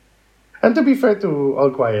 And to be fair to All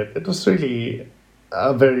Quiet, it was really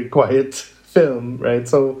a very quiet film, right?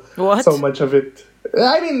 So What? so much of it.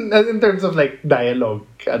 I mean, in terms of like dialogue,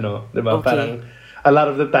 diba? Okay. Parang a lot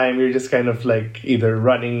of the time you're just kind of like either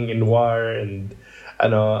running in war and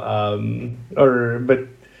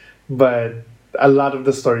but a lot of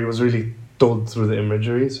the story was really told through the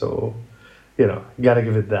imagery. So gotta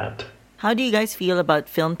give it that. How do you guys feel about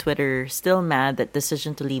film Twitter still mad that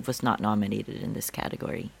Decision to Leave was not nominated in this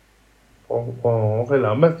category? Okay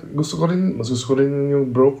lang. Mas gusto ko rin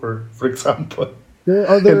yung Broker, for example. There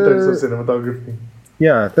are In terms of cinematography.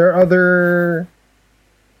 Yeah, there are other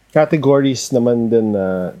categories naman din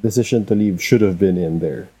na Decision to Leave should have been in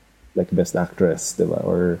there. Like Best Actress, diba?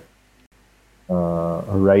 Or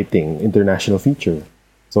writing, international feature.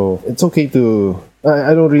 So, it's okay to...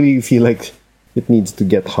 I don't really feel like it needs to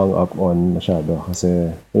get hung up on masyado kasi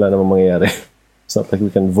wala namang mangyayari. It's not like we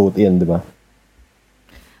can vote in, diba?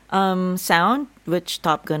 Sound, which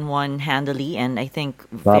Top Gun won handily and I think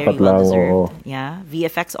very Dapat well lang, deserved. oo. Yeah,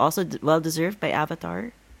 VFX also well deserved by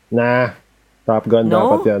Avatar. Nah. Top Gun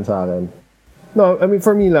No? dapat yan sa akin. No, I mean,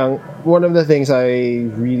 for me lang, one of the things I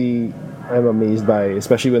really am amazed by,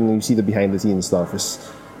 especially when you see the behind-the-scenes stuff, is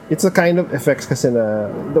it's a kind of effects kasi na...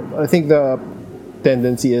 I think the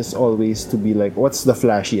tendency is always to be like, what's the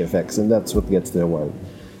flashy effects? And that's what gets the award.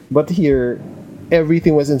 But here,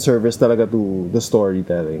 everything was in service talaga to the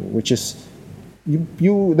storytelling, which is...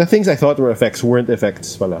 the things I thought were effects weren't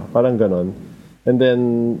effects pala. Parang ganon. And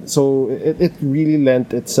then, so it really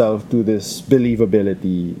lent itself to this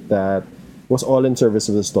believability that was all in service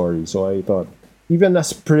of the story. So I thought, even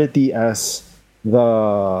as pretty as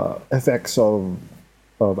the effects of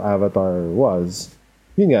Avatar was,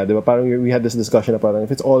 yun nga, diba? Parang we had this discussion na parang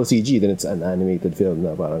if it's all CG, then it's an animated film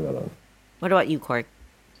na parang ganon. What about you, Cork?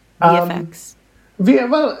 Um, VFX.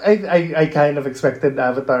 Well, I kind of expected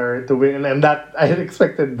Avatar to win, and that I had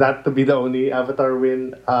expected that to be the only Avatar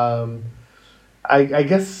win. I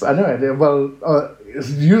guess I don't know. Well,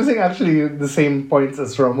 using actually the same points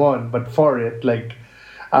as Ramon, but for it, like,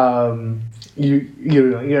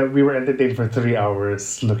 we were entertained for 3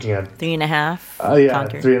 hours looking at 3.5 yeah,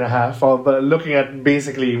 counter. 3.5. But looking at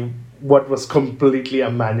basically what was completely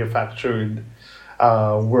a manufactured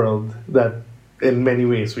world that in many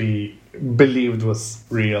ways we believed was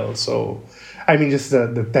real. So, I mean, just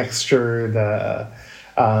the texture,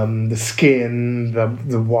 the skin,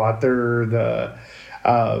 the water,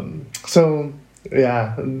 so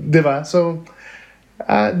yeah, diba? So,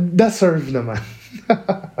 deserve naman.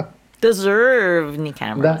 Deserve ni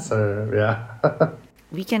Cameron. Deserve, yeah.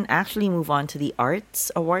 We can actually move on to the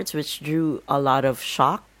arts awards, which drew a lot of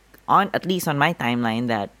shock on, at least on my timeline.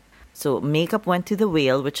 That so makeup went to The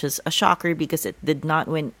Whale, which is a shocker because it did not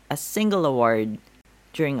win a single award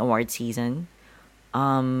during award season.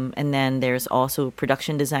 And then there's also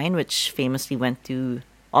production design, which famously went to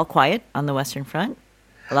All Quiet on the Western Front.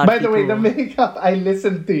 A lot By of the way, people- the makeup, I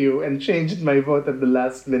listened to you and changed my vote at the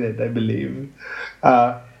last minute, I believe.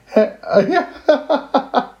 Yeah.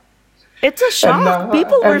 it's a shock.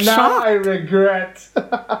 People were and now shocked. I regret.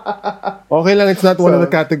 Okay lang, it's not one of the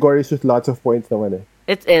So- categories with lots of points naman eh.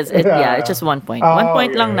 It is. Yeah, Yeah. it's just 1 point. Oh, 1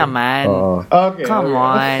 point lang okay. naman. Okay. Come okay.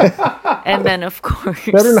 on. And then, of course,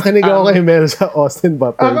 Pero nakinig ako kay Mel sa Austin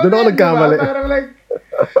Butler. Doon ako din, nagkamali. diba? Parang like,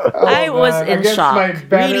 I was in against shock. my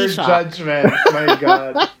better Really shocked. judgment. My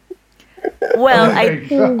God. Well, Oh my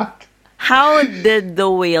God. how did The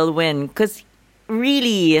Whale win? Because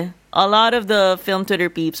really, a lot of the film Twitter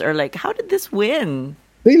peeps are like, how did this win?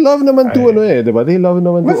 They love naman to Ay. ano eh, diba? They love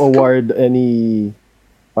naman to Mas- award any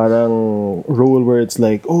parang role where it's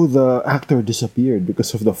like, oh, the actor disappeared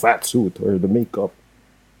because of the fat suit or the makeup.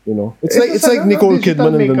 You know? It's Is like this it's like ano, Nicole digital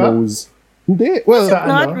Kidman in the makeup? nose. Hindi. Well, Sa-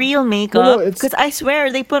 Not Ano? real No, makeup. it's- Because I swear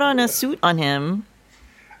they put on a suit on him.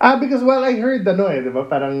 Because well, I heard diba?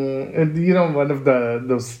 Parang one of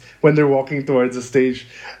those when they're walking towards the stage,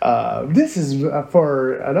 this is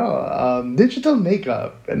for digital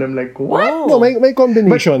makeup, and I'm like, what? Oh. no, may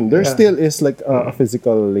combination. But- there yeah. still is like a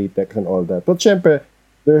physical latex and all that. But syempre,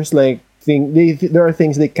 there's like there are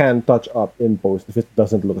things they can touch up in post if it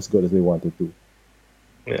doesn't look as good as they want it to.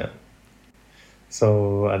 Yeah.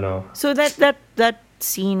 So So that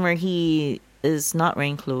scene where he is not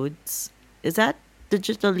wearing clothes, is that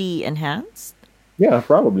digitally enhanced? Yeah,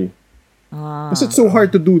 probably. Because it's so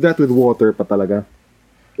hard to do that with water pa talaga.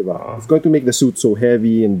 Diba? It's going to make the suit so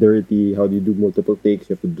heavy and dirty. How do you do multiple takes?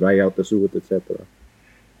 You have to dry out the suit, etc.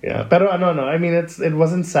 yeah. Pero no. I mean, it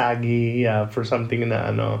wasn't saggy. Yeah, for something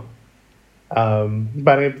na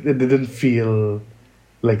parang it didn't feel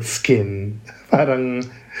like skin. Parang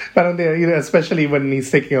especially when he's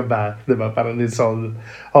taking a bath, diba? Parang it's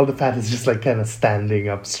all the fat is just like kind of standing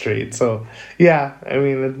up straight. So yeah, I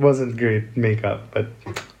mean, it wasn't great makeup, but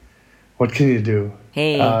what can you do?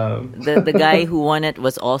 Hey, the guy who won it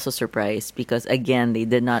was also surprised because again they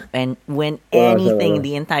did not win anything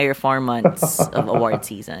the entire 4 months of award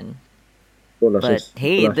season. But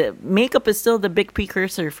hey, the makeup is still the big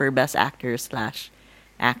precursor for best actor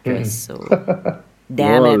 / actress. So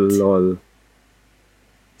damn it. Lol.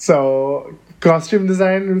 So costume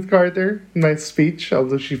design, Ruth Carter, nice speech.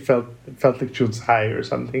 Although she felt like she was high or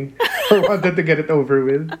something, or wanted to get it over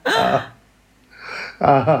with.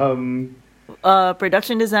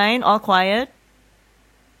 Production design, All Quiet.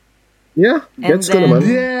 Yeah, gets ko then- naman.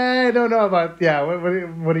 Yeah, I don't know about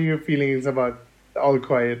What are your feelings about All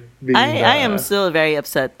Quiet being? I am still very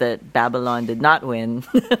upset that Babylon did not win.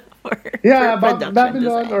 for about production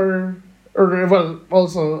Babylon design. or well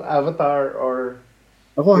also Avatar or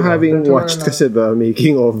Ako You know, having the watched tour kasi the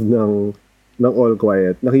making of ng All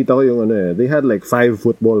Quiet, nakita ko yung they had like 5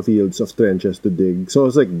 football fields of trenches to dig. So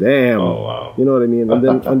I was like, damn. Oh, wow. You know what I mean?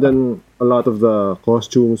 And then a lot of the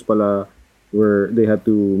costumes pala they had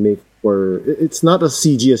to make for it's not as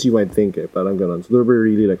CG as you might think parang ganon. So there were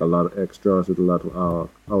really like a lot of extras with a lot of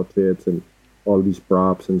outfits and all these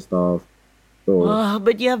props and stuff. So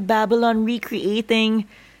But you have Babylon recreating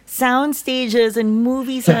sound stages and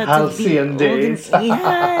movie sets of the halcyon days.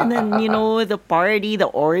 yeah, and then the party, the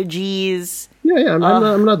orgies. yeah,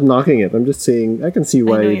 I'm not knocking it. I'm just saying I can see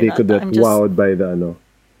why know you're they not, could get I'm just- wowed by the I'm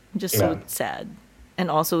just so Yeah. sad. And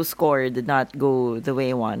also, score did not go the way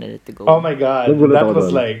I wanted it to go. Oh my God, Nagulat that ako was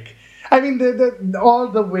doon. like, I mean, all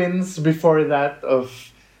the wins before that of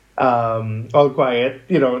All Quiet,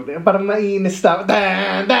 parang naiinis na.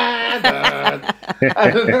 Dan, dan, dan. I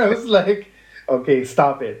don't know, I was like, okay,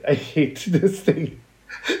 stop it. I hate this thing.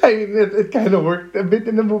 I mean, it kind of worked a bit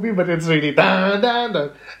in the movie, but it's really dun, dun,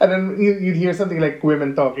 dun. And then you'd hear something like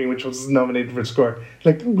Women Talking, which was nominated for score.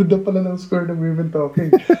 Like, ang ganda pala ng score ng Women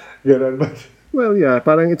Talking. Ganun, but Well, yeah,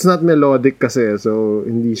 parang it's not melodic kasi, so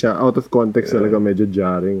hindi siya out of context talaga medyo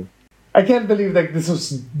jarring. I can't believe like this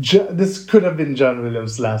could have been John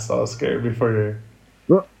Williams' last Oscar before,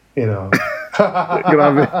 Oh,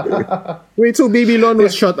 Grabe. Wait, so Babylon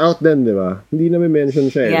was shut out then, di ba? Hindi na may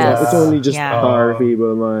mention siya eh. Yes. It's only just Yeah. Tar,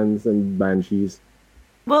 Fablemans, and Banshees.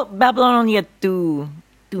 Well, Babylon only had two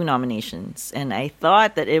nominations, and I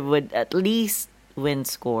thought that it would at least win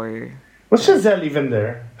score. Was Giselle even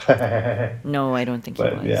there? No, I don't think he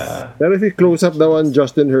But was. yeah. Pero if you close up the one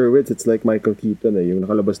Justin Hurwitz, it's like Michael Keaton eh. Yung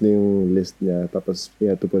nakalabas na yung list niya, tapos he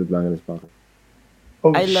had to put it lang in his pocket.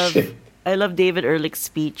 Oh, I shit. love David Ehrlich's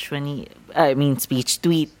speech tweet.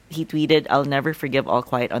 He tweeted, "I'll never forgive All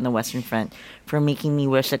Quiet on the Western Front for making me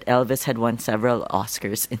wish that Elvis had won several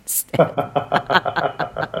Oscars instead."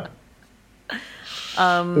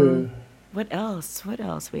 What else?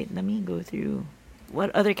 Wait, let me go through. What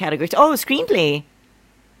other categories? Oh, screenplay.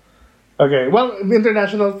 Okay, well,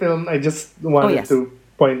 international film, I just wanted yes. to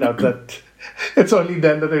point out that it's only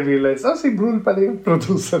then that I realized, si Brule pala yung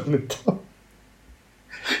producer nito.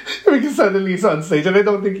 Because suddenly he's on stage, and I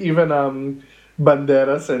don't think even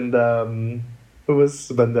Banderas and who was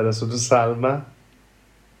Banderas? Was it Salma?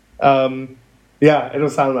 Yeah, it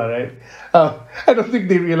was Salma, right? I don't think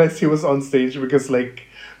they realized he was on stage because like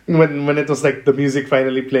when it was like the music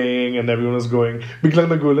finally playing and everyone was going, biglang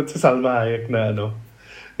nagulat si Salma Hayek na na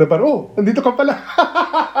parang, oh, nandito ka pala.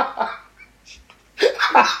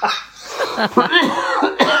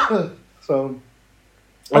 So,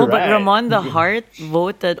 Oh, but alright. Ramon the Heart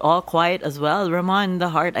voted All Quiet as well. Ramon the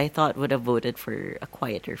Heart, I thought, would have voted for a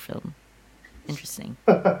quieter film. Interesting.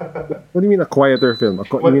 What do you mean a quieter film?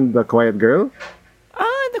 You mean The Quiet Girl?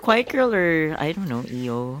 The Quiet Girl, or I don't know,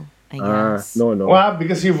 EO, I guess. No. Wow,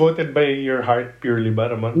 because you voted by your heart purely ba,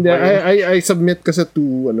 Ramon? Hindi, I submit kasi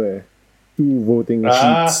two voting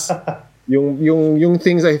sheets. Yung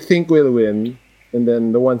things I think will win, and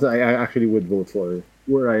then the ones I actually would vote for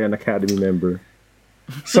were I an Academy member.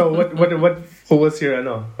 So what who was your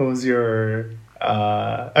who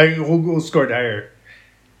scored higher?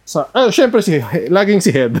 So, syempre laging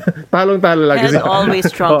si Head. Talong-talo lagi Head si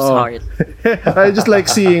always trumps Oo. Heart. I just like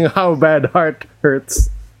seeing how bad Heart hurts.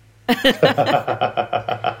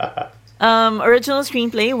 Original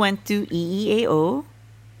screenplay went to EEAO.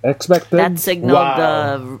 Expected. That signaled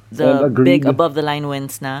Wow. the And agreed. big above the line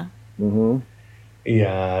wins na.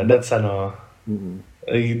 Yeah, that's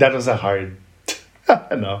that was a hard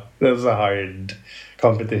that was a hard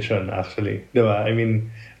competition actually. Diba? I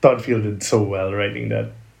mean, Todd Field did so well writing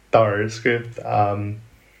that Tar script.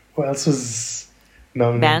 Who else was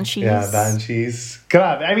nominated? Banshees. Yeah, Banshees.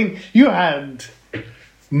 Grabe. I mean, you had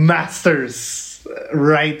masters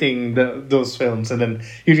writing those films, and then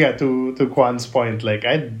to Kwan's point, like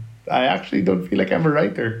I actually don't feel like I'm a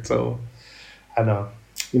writer, so I know.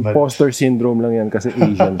 Imposter syndrome lang yan kasi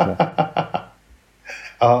Asian siya.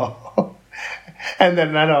 Oh. And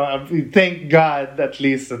then thank God at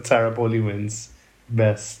least that Sarah Polley wins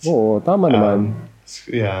best. Oo, tama naman.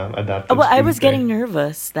 Yeah, adapted. Well, I was screenplay. getting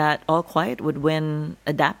nervous that All Quiet would win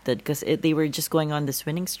adapted because they were just going on this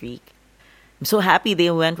winning streak. I'm so happy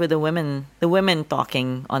they went with the women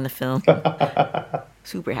talking on the film.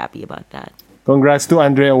 Super happy about that. Congrats to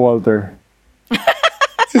Andrea Walter.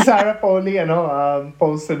 Si Sarah Polley,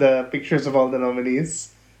 posted the pictures of all the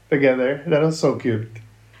nominees together. That was so cute.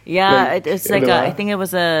 Yeah, Like, it's like diba? I think it was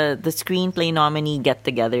the screenplay nominee get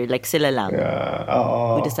together, like sila lang,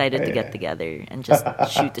 who decided to get together and just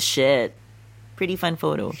shoot the shit. Pretty fun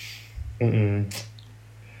photo. And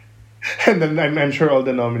then I'm sure all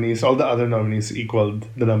the other nominees equaled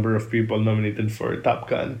the number of people nominated for Top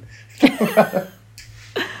Gun.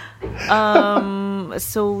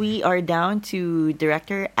 So we are down to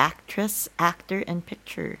director, actress, actor, and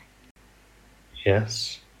picture.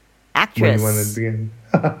 Yes. Where do you want to Actress. begin?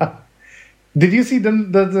 Did you see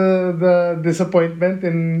the disappointment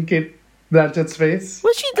in Kate Blanchett's face?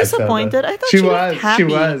 Was she I felt disappointed? that. I thought she was. looked happy. She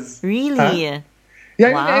was. Really? Huh?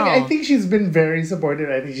 Yeah, I Wow. think she's been very supportive.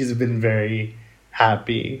 I think she's been very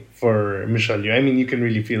happy for Michelle Yeoh. I mean, you can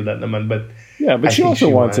really feel that naman, but Yeah, but I she think also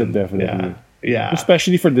wants won. it definitely. Yeah.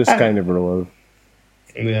 Especially for this kind of role.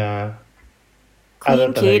 Yeah. Queen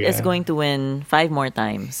Ano Kate talaga. is going to win 5 more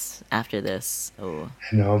times after this. Oh.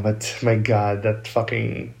 No, but my God, that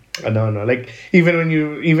fucking I don't know. Like even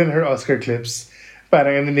her Oscar clips,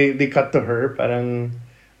 parang and then they cut to her, parang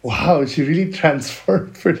wow, she really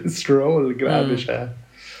transformed for this role. Grabe siya.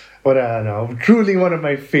 truly one of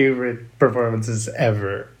my favorite performances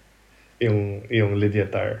ever. Yung Lydia.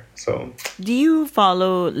 So, Do you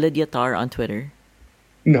follow Lydia Tar on Twitter?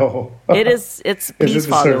 no. It's Is please it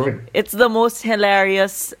follow. deserving? It's the most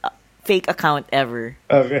hilarious fake account ever.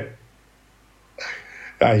 Okay.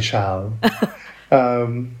 I shall.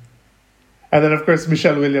 Um, and then, of course,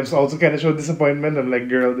 Michelle Williams also kind of showed disappointment. I'm like,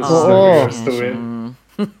 girl, this is the Oh. yours to win.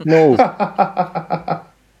 No.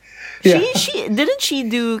 Yeah. She didn't she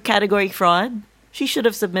do category fraud? She should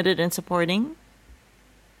have submitted in supporting.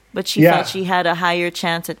 But she Yeah. felt she had a higher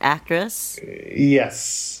chance at actress.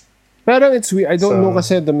 Yes. Parang it's weird. I don't So- know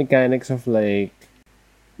kasi the mechanics of like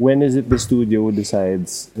when is it the studio who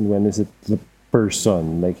decides and when is it the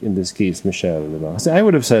person, like in this case Michelle, diba? Kasi I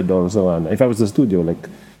would have said also if I was the studio, like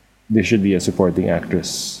there should be a supporting actress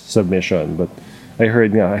submission, but I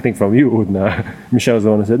heard I think from you na Michelle's the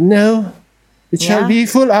one who said no, it shall Yeah. be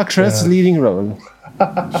full actress Yeah. leading role.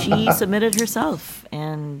 She submitted herself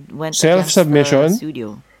and went Self-submission? against the studio.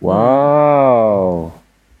 Wow.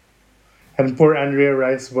 And poor Andrea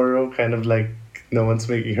Riseborough, kind of like no one's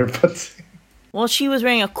making her put. Well, she was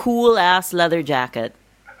wearing a cool ass leather jacket.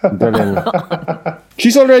 Galing.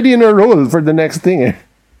 She's already in her role for the next thing eh.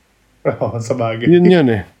 Oh, sa bagay. Yun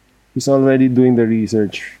eh. She's already doing the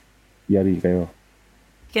research. Yari kayo.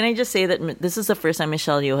 Can I just say that this is the first time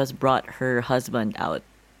Michelle Yeoh has brought her husband out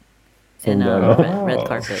in From a the- red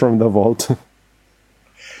carpet. From the vault.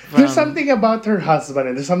 There's something about her husband,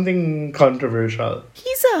 and there's something controversial.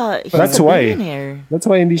 He's That's a why. billionaire. That's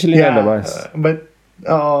why hindi siya linalabas. But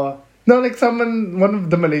no, like one of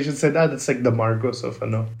the Malaysians said, that's like the Marcos of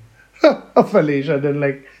of Malaysia. Then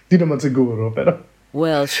like, di naman siguro, pero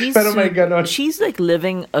Well, she's Pero may ganon. she's like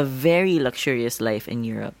living a very luxurious life in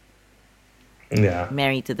Europe, yeah.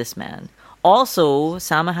 married to this man. Also,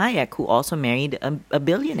 Salma Hayek, who also married a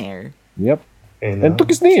billionaire Yep. And, And took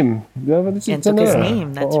his name. and took his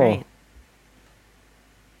name. That's Oo. right.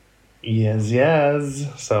 yes.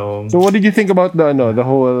 So So what did you think about the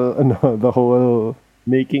whole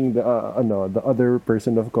making the other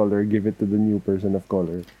person of color give it to the new person of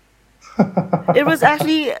color? It was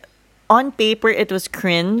actually on paper it was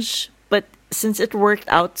cringe, but since it worked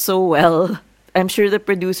out so well, I'm sure the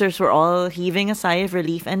producers were all heaving a sigh of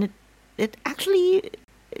relief, and it actually,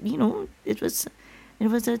 it was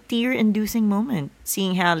a tear-inducing moment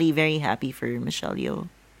seeing Halle very happy for Michelle Yeoh.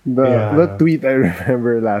 The tweet I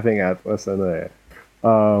remember laughing at was parang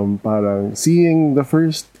seeing the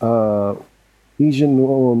first Asian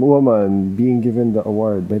woman being given the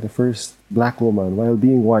award by the first black woman while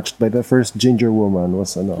being watched by the first ginger woman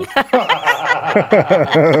was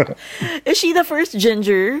Is she the first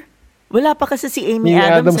ginger? Wala pa kasi si Amy Yung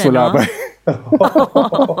Adams, wala pa.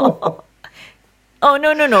 Oh,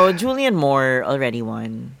 no. Julianne Moore already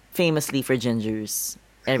won. Famously for gingers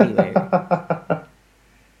everywhere.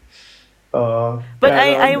 But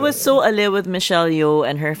I was so alive with Michelle Yeoh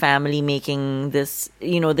and her family making this,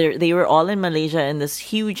 they were all in Malaysia in this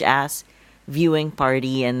huge ass viewing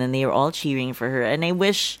party, and then they were all cheering for her. And I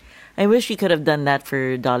wish we could have done that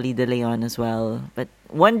for Dolly De Leon as well. But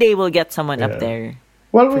one day we'll get someone up there.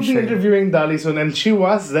 well, we'll for be sure. interviewing Dolly soon, and she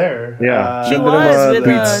was there. Yeah. She Ganda ng was mga with the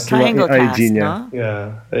tweets, triangle mga cast, IG niya. no?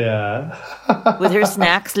 Yeah. With her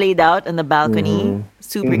snacks laid out on the balcony.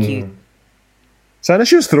 Super cute. Sana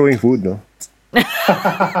she was throwing food, no?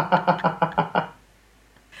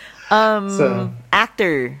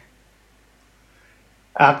 Actor.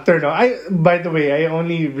 Actor, no. By the way, I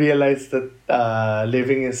only realized that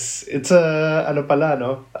Living it's a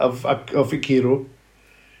of Ikiru.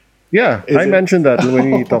 Yeah, Is I it? mentioned that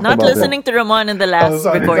when we talked Not about listening to Ramon in the last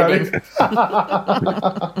sorry. recording.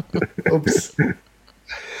 Oops.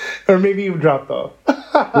 Or maybe you dropped off. it.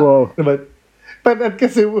 Whoa. But at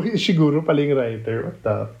kasi siguro paling writer. What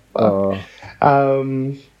the fuck?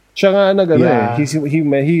 Siya nga Yeah.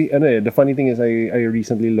 the funny thing is I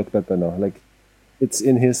recently looked at like it's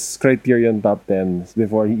in his Criterion top 10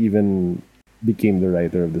 before he even became the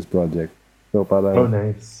writer of this project. So parang Oh,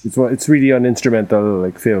 nice. it's really an instrumental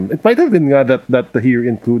like film. It might have been nga that he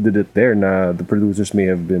included it there na the producers may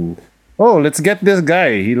have been, oh, let's get this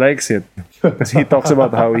guy, he likes it. Because he talks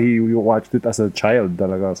about how he watched it as a child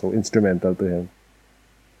talaga, so instrumental to him.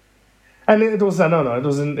 And it was it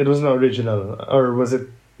wasn't original, or was it?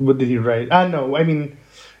 What did he write? No, I mean,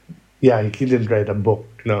 yeah, he didn't write a book.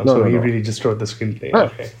 No, so he really just wrote the screenplay.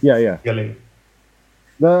 Okay, Yeah. galing.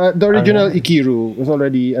 The original Ikiru was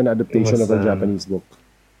already an adaptation Was, of a Japanese book.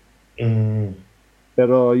 Mm,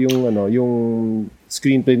 Pero yung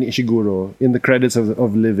screenplay ni Ishiguro, in the credits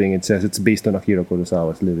of Living, it says it's based on Akira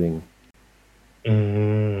Kurosawa's Living.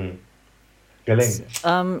 Galing.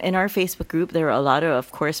 Galing. In our Facebook group, there are a lot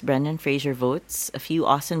of course, Brendan Fraser votes, a few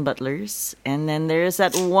Austin Butlers, and then there's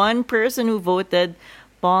that one person who voted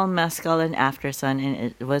Paul Mescal and After Sun,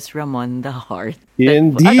 and it was Ramon the Heart.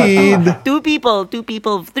 Indeed. Three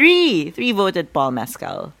voted Paul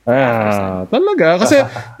Mescal. for After Sun. Talaga. Kasi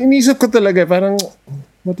inisip ko talaga, parang,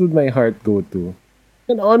 what would my heart go to?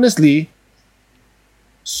 And honestly,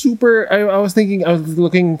 I was thinking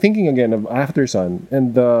again of After Sun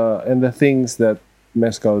and the things that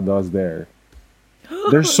Mescal does there.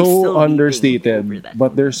 They're so Still weeping over understated, that.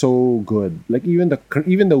 but they're so good. Like even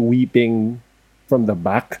the weeping from the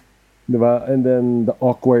back, diba? And then the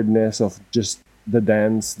awkwardness of just the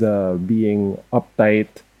dance, the being uptight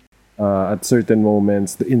at certain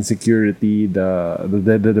moments, the insecurity,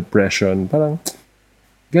 the depression. Parang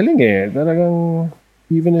galing eh. Talagang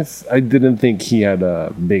even if I didn't think he had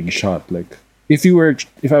a big shot, like if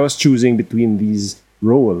I was choosing between these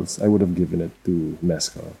roles, I would have given it to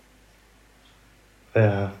Mescal.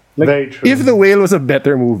 Yeah. Like, Very true. if The Whale was a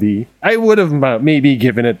better movie, I would have maybe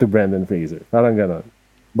given it to Brendan Fraser. Parang ganon.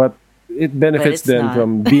 But it benefits it's them not.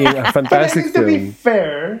 from being a But I fantastic think to be film.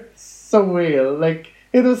 fair, so Whale, like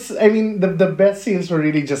it was. I mean, the best scenes were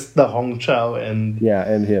really just the Hong Chow and Yeah,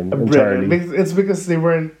 and him and Brennan. Charlie. It's because they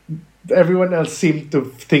weren't. Everyone else seemed to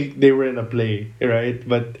think they were in a play, right?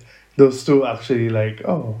 But those two actually, like,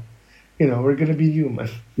 oh, we're gonna be human.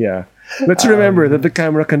 Yeah. Let's remember that the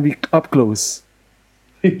camera can be up close.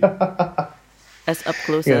 As up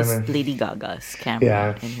close Yeah, as man. Lady Gaga's camera.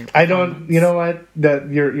 Yeah, In her I don't. performance. You know what? That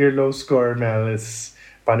your low score, Mel, is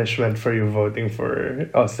punishment for you voting for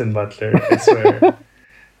Austin Butler. I swear.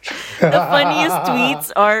 The funniest tweets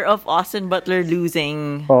are of Austin Butler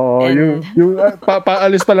losing. Oh, and yung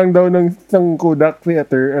paalis pa lang daw ng Kodak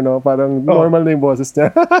Theater, parang normal na yung boses niya.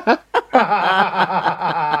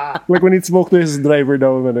 Like when he spoke to his driver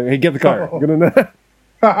daw, hey, get the car. Ganun na.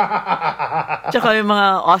 Tsaka yung mga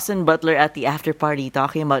Austin Butler at the after party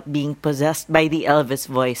talking about being possessed by the Elvis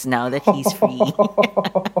voice now that he's free.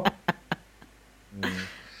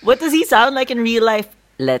 What does he sound like in real life?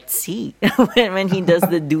 Let's see. when he does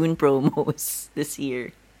the Dune promos this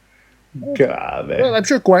year. Grabe. Well, I'm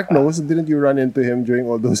sure Quark knows. Didn't you run into him during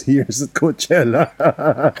all those years at Coachella?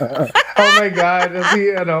 Oh my God. Is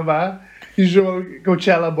he, ba? Usual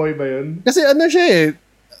Coachella boy ba yun? Kasi siya eh.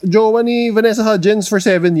 Jowa ni Vanessa Hudgens for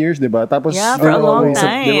 7 years, di ba? Tapos Yeah, for a long they were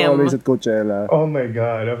time. always at Coachella. Oh my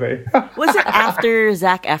God. Okay. Was it after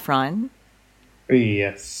Zac Efron?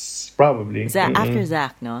 Yes. Probably. After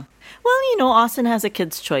Zac, no? Well, Austin has a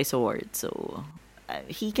Kids' Choice Award, so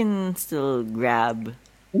he can still grab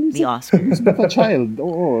the Oscars. A child.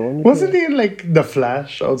 Oh, Wasn't he in like The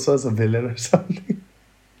Flash also as a villain or something?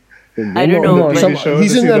 I don't know, but-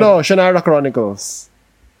 He's in Shannara Chronicles.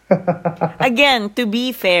 Again, to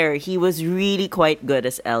be fair, he was really quite good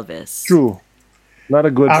as Elvis. True. Not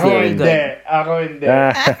a good Ako film. good. hindi. Ako hindi.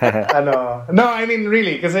 No, I mean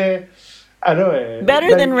really, kasi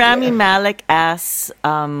Better than Rami Malek as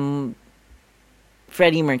Freddie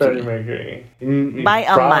Mercury. Freddie Mercury. By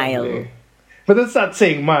a Probably. mile. But that's not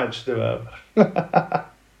saying much, di ba?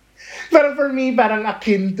 Pero for me, parang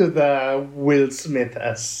akin to the Will Smith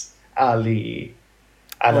as Ali.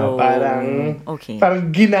 Parang okay.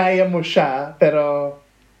 parang ginaya mo siya, pero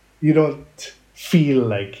you don't feel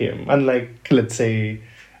like him. Unlike, let's say,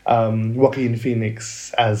 Joaquin Phoenix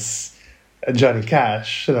as Johnny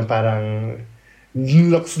Cash, na parang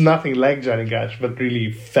looks nothing like Johnny Cash, but really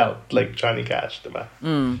felt like Johnny Cash, diba?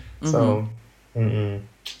 So,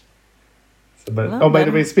 but Well, by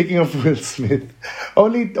the way, speaking of Will Smith,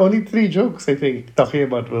 only 3 jokes I think talking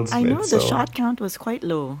about Will Smith. I know so. the shot count was quite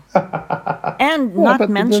low. And Yeah, not but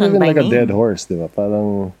it's mentioned even by like name. a dead horse, di ba?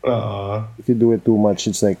 Parang if you do it too much,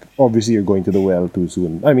 it's like obviously you're going to the well too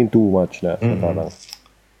soon. I mean, too much na. So parang,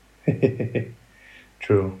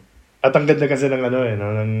 True. At ang ganda kasi ng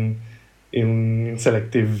ng yung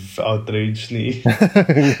selective outrage ni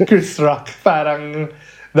Chris Rock. Parang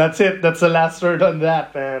that's it. That's the last word on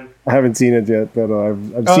that, man. I haven't seen it yet, but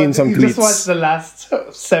I've seen some you tweets. Just watch the last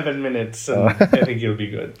 7 minutes, and I think you'll be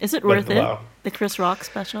good. Is it But, worth it? wow. The Chris Rock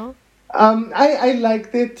special? I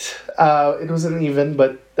liked it. It wasn't even,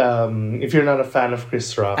 but if you're not a fan of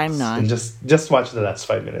Chris Rock, I'm not. then just watch the last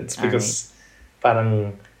 5 minutes because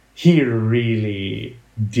parang he really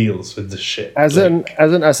deals with the shit. As an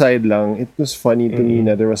aside lang, it was funny to me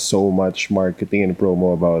that there was so much marketing and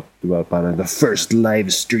promo about parang the first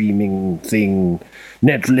live streaming thing,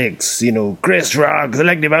 Netflix, Chris Rock,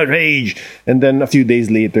 selective outrage, and then a few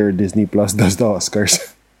days later, Disney Plus does the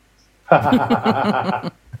Oscars.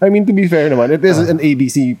 I mean, to be fair naman, it is an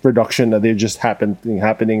ABC production that they're just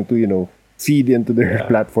happening to, feed into their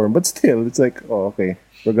platform. But still, it's like, oh, okay,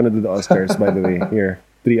 we're gonna do the Oscars, by the way. Here,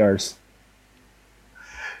 3 hours.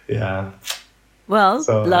 Yeah. Well,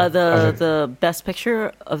 So, the best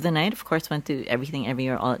picture of the night, of course, went to Everything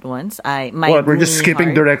Everywhere All at Once. What, we're just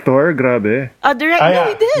skipping Heart. director? Grabe. No,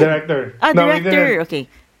 we did. Director. Ah, No, we director. didn't. Okay.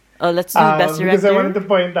 Let's do best director. Because I wanted to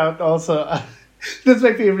point out also, that's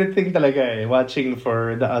my favorite thing talaga watching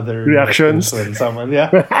for the other Reactions. when someone,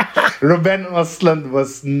 Ruben Ostlund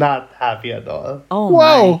was not happy at all. Oh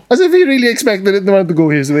Wow, my. as if he really expected it not to go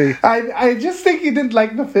his way. I just think he didn't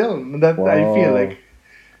like the film. That I feel like,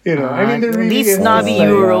 I mean, there really These is snobby this, like,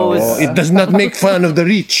 Euros. Oh, it does not make fun of the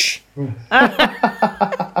rich.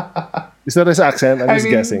 Is that his accent? I'm just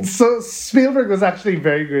guessing. So Spielberg was actually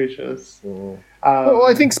very gracious.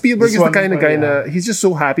 I think Spielberg this is the one kind of point, guy he's just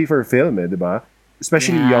so happy for film, diba?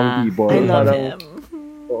 Especially young people. I love Parang, him.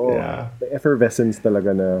 The effervescence talaga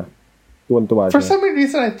na tuwan-tuwa For siya. some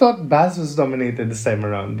reason, I thought Baz was nominated this time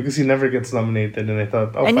around because he never gets nominated, and I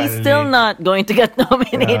thought, And he's still not going to get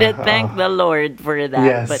nominated. Thank the Lord for that.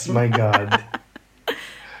 Yes, But my God.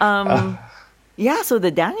 yeah, so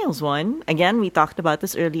the Daniels one, again, we talked about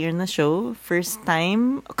this earlier in the show. First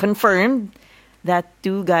time confirmed that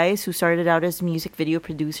two guys who started out as music video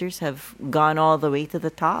producers have gone all the way to the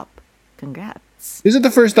top. Congrats. Is it the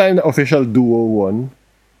first time the official duo won?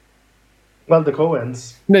 Well, the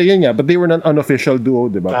Coens. No, yun nga, but they were not unofficial duo,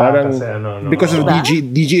 diba? Parang, kasi because of Diba?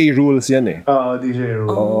 DGA rules yan eh. DJ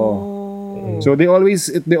Rule. Oh. So they always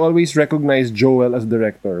recognize Joel as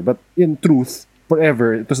director, but in truth,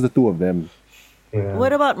 forever it was the two of them. Yeah.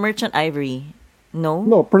 What about Merchant Ivory? No?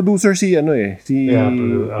 No, producer si Ismael.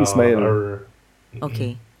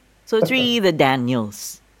 Okay. So it's really the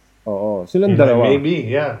Daniels. Oo, silang dalawa.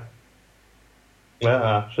 Maybe, yeah.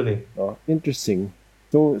 Yeah, actually. Oh, interesting.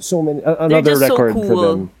 So many another just so record for cool.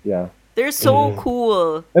 them. Yeah. They're so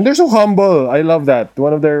cool. And they're so humble. I love that.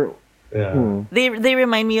 One of their Yeah. They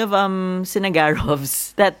remind me of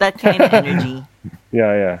Sinagarovs. That kind of energy.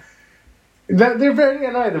 yeah. They're very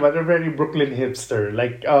diba? They're very Brooklyn hipster.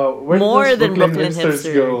 Like where More does than Brooklyn hipsters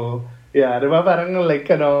hipster. go? Yeah, diba? Parang like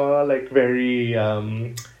like very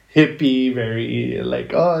hippie, very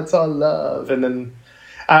like it's all love. And then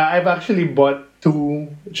I've actually bought 2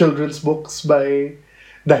 children's books by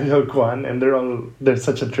Daniel Kwan, and they're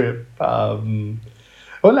such a trip.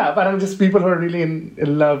 Wala, parang just people who are really in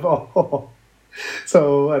love. Oh.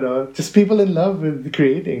 So, just people in love with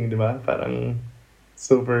creating, diba? Parang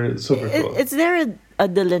super cool. Is there a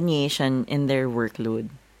delineation in their workload?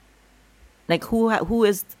 Like who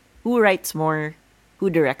writes more, who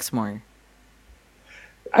directs more?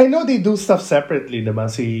 I know they do stuff separately, diba?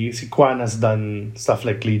 Si Kwan has done stuff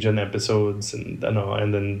like Legion episodes and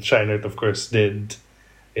then Scheinert of course did.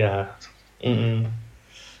 Yeah.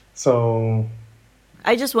 So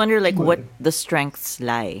I just wonder what the strengths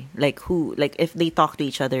lie. Like if they talk to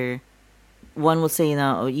each other, one will say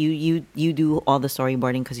now, you do all the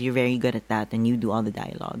storyboarding because you're very good at that, and you do all the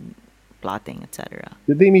dialogue, plotting, etc.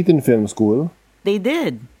 Did they meet in film school? They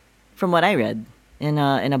did, from what I read in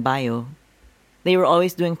a bio. They were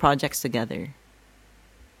always doing projects together.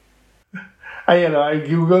 I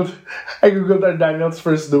googled our Daniels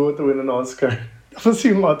first duo to win an Oscar. Tapos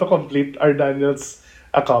yung autocomplete, our Daniels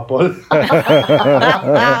a couple.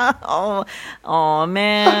 oh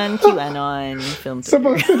man, QAnon film.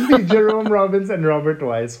 Supposedly Jerome Robbins and Robert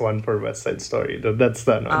Wise won for West Side Story. That's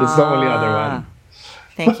the only other one.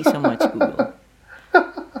 Thank you so much, Google.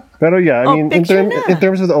 Pero yeah, I mean, in picture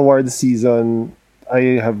terms of the awards season,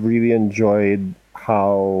 I have really enjoyed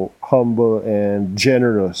how humble and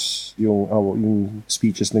generous yung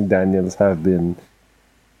speeches ng Daniels have been.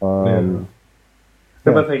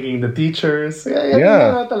 Diba thinking the teachers?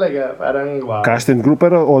 Yeah. Talaga. Parang wow. Cast and group,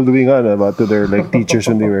 pero all the way nga about to their teachers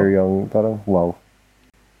when they were young. Parang wow.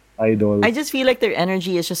 Idol. I just feel like their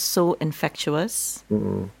energy is just so infectious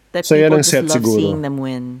that So yan people ang just set love siguro. seeing them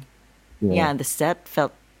win. Yeah, the set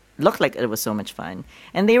looked like it was so much fun.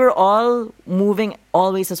 And they were all moving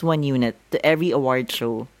always as one unit to every award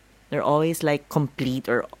show. They're always like complete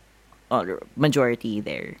or majority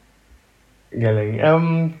there. Galing.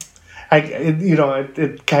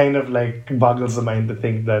 It kind of like boggles the mind to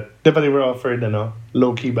think that diba they were offered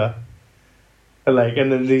Loki ba?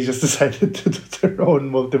 And then they just decided to do their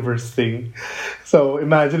own multiverse thing. So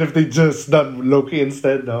imagine if they just done Loki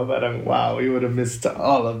instead, no? Parang wow, we would have missed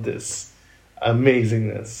all of this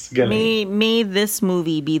amazingness. Galing. May this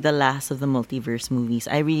movie be the last of the multiverse movies.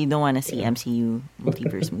 I really don't want to see MCU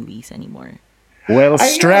multiverse movies anymore. Well,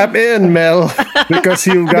 strap in, Mel, because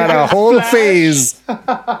you've got a whole phase.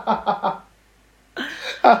 That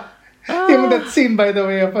scene, by the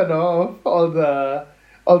way, of all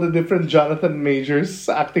all the different Jonathan Majors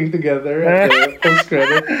acting together at the post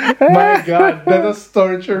credit. My God, that was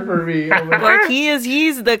torture for me. Oh my God. Like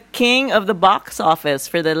he's the king of the box office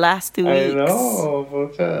for the last 2 weeks. I know,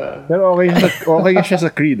 pucha. Pero okay siya sa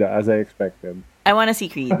Creed, as I expected. I want to see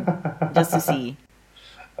Creed just to see.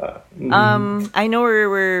 I know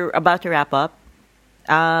we're about to wrap up.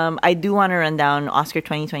 I do want to run down Oscar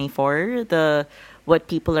 2024. What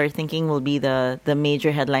people are thinking will be the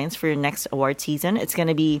major headlines for next award season. It's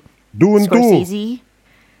gonna be Dune 2. Scorsese.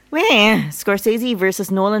 Scorsese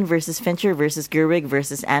versus Nolan versus Fincher versus Gerwig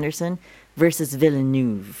versus Anderson versus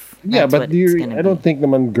Villeneuve. Yeah, That's but what it's gonna I don't be. think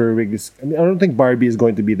naman Gerwig is. I mean, I don't think Barbie is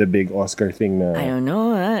going to be the big Oscar thing. Na, I don't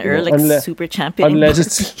know. Erlic's unless- super champion. unless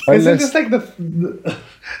it's Isn't unless this like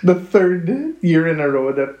the third year in a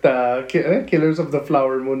row that Killers of the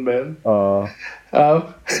Flower Moon, man?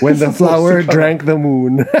 when the supposed flower to come drank the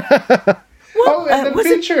moon. Oh, and then was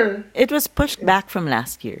it- Fincher. It was pushed back from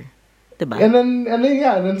last year. Diba? And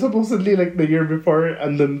then supposedly like the year before,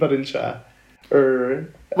 andun pa rin siya. Or,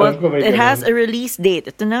 Well, alam ko may it has ganun. a release date.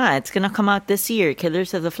 Ito na nga. It's gonna come out this year.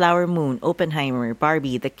 Killers of the Flower Moon, Oppenheimer,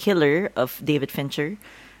 Barbie, The Killer of David Fincher,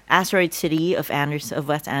 Asteroid City of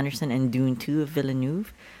Wes Anderson, and Dune 2 of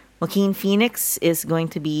Villeneuve. Joaquin Phoenix is going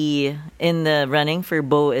to be in the running for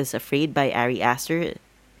Beau is Afraid by Ari Aster.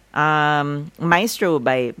 Maestro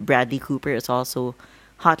by Bradley Cooper is also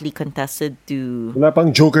hotly contested to... Wala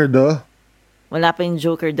pang Joker duh. Wala pa yung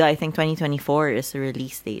Joker. I think 2024 is the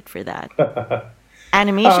release date for that.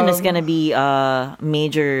 Animation is gonna be a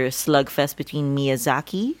major slugfest between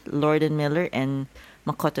Miyazaki, Lord and Miller, and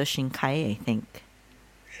Makoto Shinkai, I think.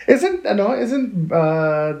 Isn't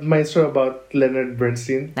Maestro about Leonard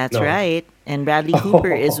Bernstein? That's No. right. And Bradley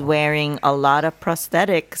Cooper is wearing a lot of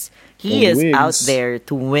prosthetics. He And is wigs. out there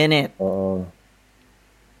to win it.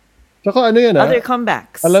 Tsaka ano yan Other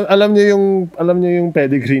comebacks. Alam niyo yung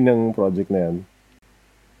pedigree ng project na yan.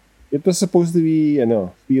 It was supposed to be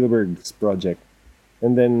Spielberg's project.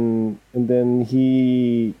 And then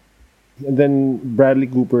Bradley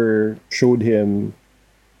Cooper showed him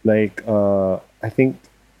like I think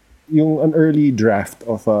an early draft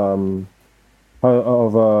of ano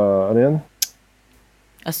yan?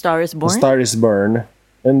 A Star is A Born. Star is Born.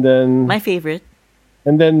 And then My favorite.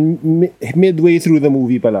 midway through the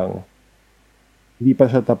movie pa lang, hindi pa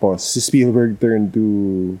siya tapos, si Spielberg turned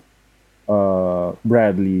to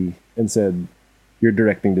Bradley and said, "You're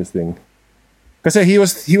directing this thing." Kasi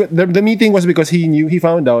the meeting was because he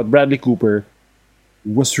found out Bradley Cooper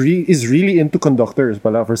is really into conductors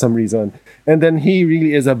pala for some reason. And then he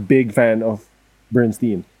really is a big fan of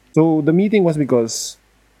Bernstein. So the meeting was because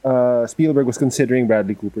Spielberg was considering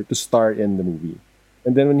Bradley Cooper to star in the movie.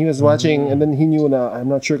 And then when he was watching, and then he knew na, I'm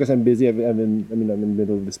not sure because I'm busy. I'm in the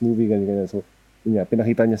middle of this movie. Ganyan. So, yun nga,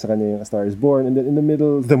 pinakita niya sa kanya yung A Star is Born. And then in the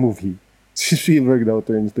middle of the movie, Spielberg now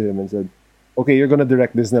turns to him and said, "Okay, you're gonna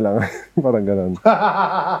direct this na lang." Parang ganon.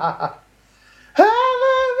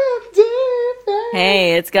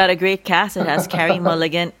 Hey, it's got a great cast. It has Carey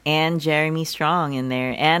Mulligan and Jeremy Strong in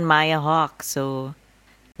there, and Maya Hawke. So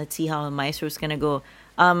let's see how Maestro's gonna go.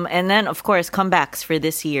 And then, of course, comebacks for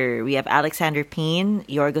this year. We have Alexander Payne,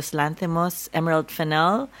 Yorgos Lanthimos, Emerald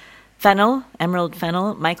Fennell,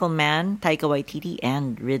 Michael Mann, Taika Waititi,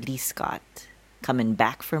 and Ridley Scott. Coming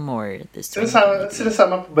back for more this time.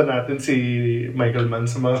 Sinasama pa ba natin si Michael Mann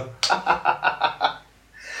sa mga...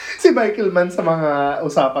 si Michael Mann sa mga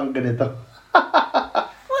usapang ganito?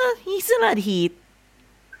 Well, he's still at Heat.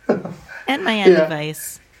 And Miami Yeah.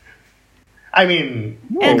 Vice. I mean...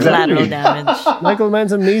 And exactly. Collateral Damage. Michael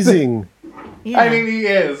Mann's amazing. Yeah. I mean, he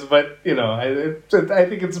is, but, I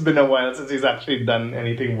think it's been a while since he's actually done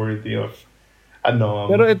anything worthy of,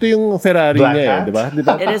 Pero ito yung Ferrari Black niya, Hat? di ba? Di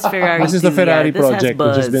ba? It is Ferrari. This is the 2, Ferrari yeah. This has project,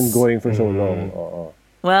 which has been buzz. going for so long. Oo.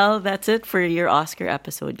 Well, that's it for your Oscar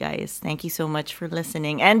episode, guys. Thank you so much for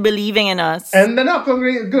listening and believing in us. And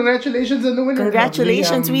congratulations on the winner.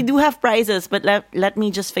 Congratulations. We We do have prizes, but let me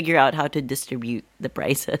just figure out how to distribute the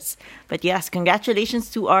prizes. But yes, congratulations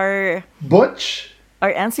to our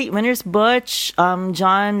Endslate winners, Butch,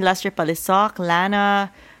 John Lester Palisok, Lana,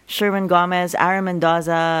 Sherwin Gomez, Ara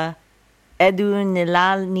Mendoza, Edu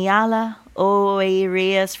Niala, Owe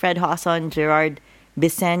Reyes, Fred Hassan, Gerard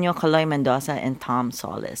Bisenyo, Kaloy Mendoza, and Tom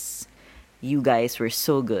Solis. You guys were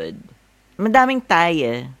so good. Madaming tay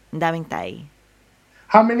eh. Madaming tay.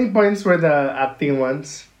 How many points were the acting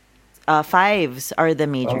ones? 5s are the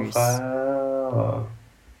majors. Oh,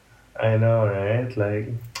 I know, right? Like,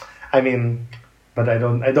 I mean, but I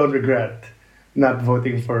don't regret not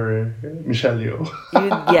voting for Michelle Yeoh.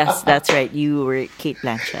 Yes, that's right. You were Kate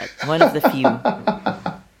Blanchett, one of the few.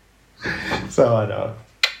 So,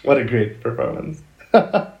 what a great performance.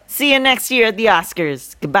 See you next year at the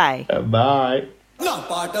Oscars. Goodbye. Bye. నా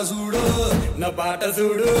పాట చూడు నా పాట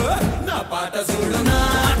చూడు నా పాట చూడు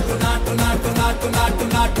నాటు నాటు నాటు నాటు నాటు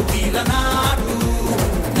నాటు వీరనా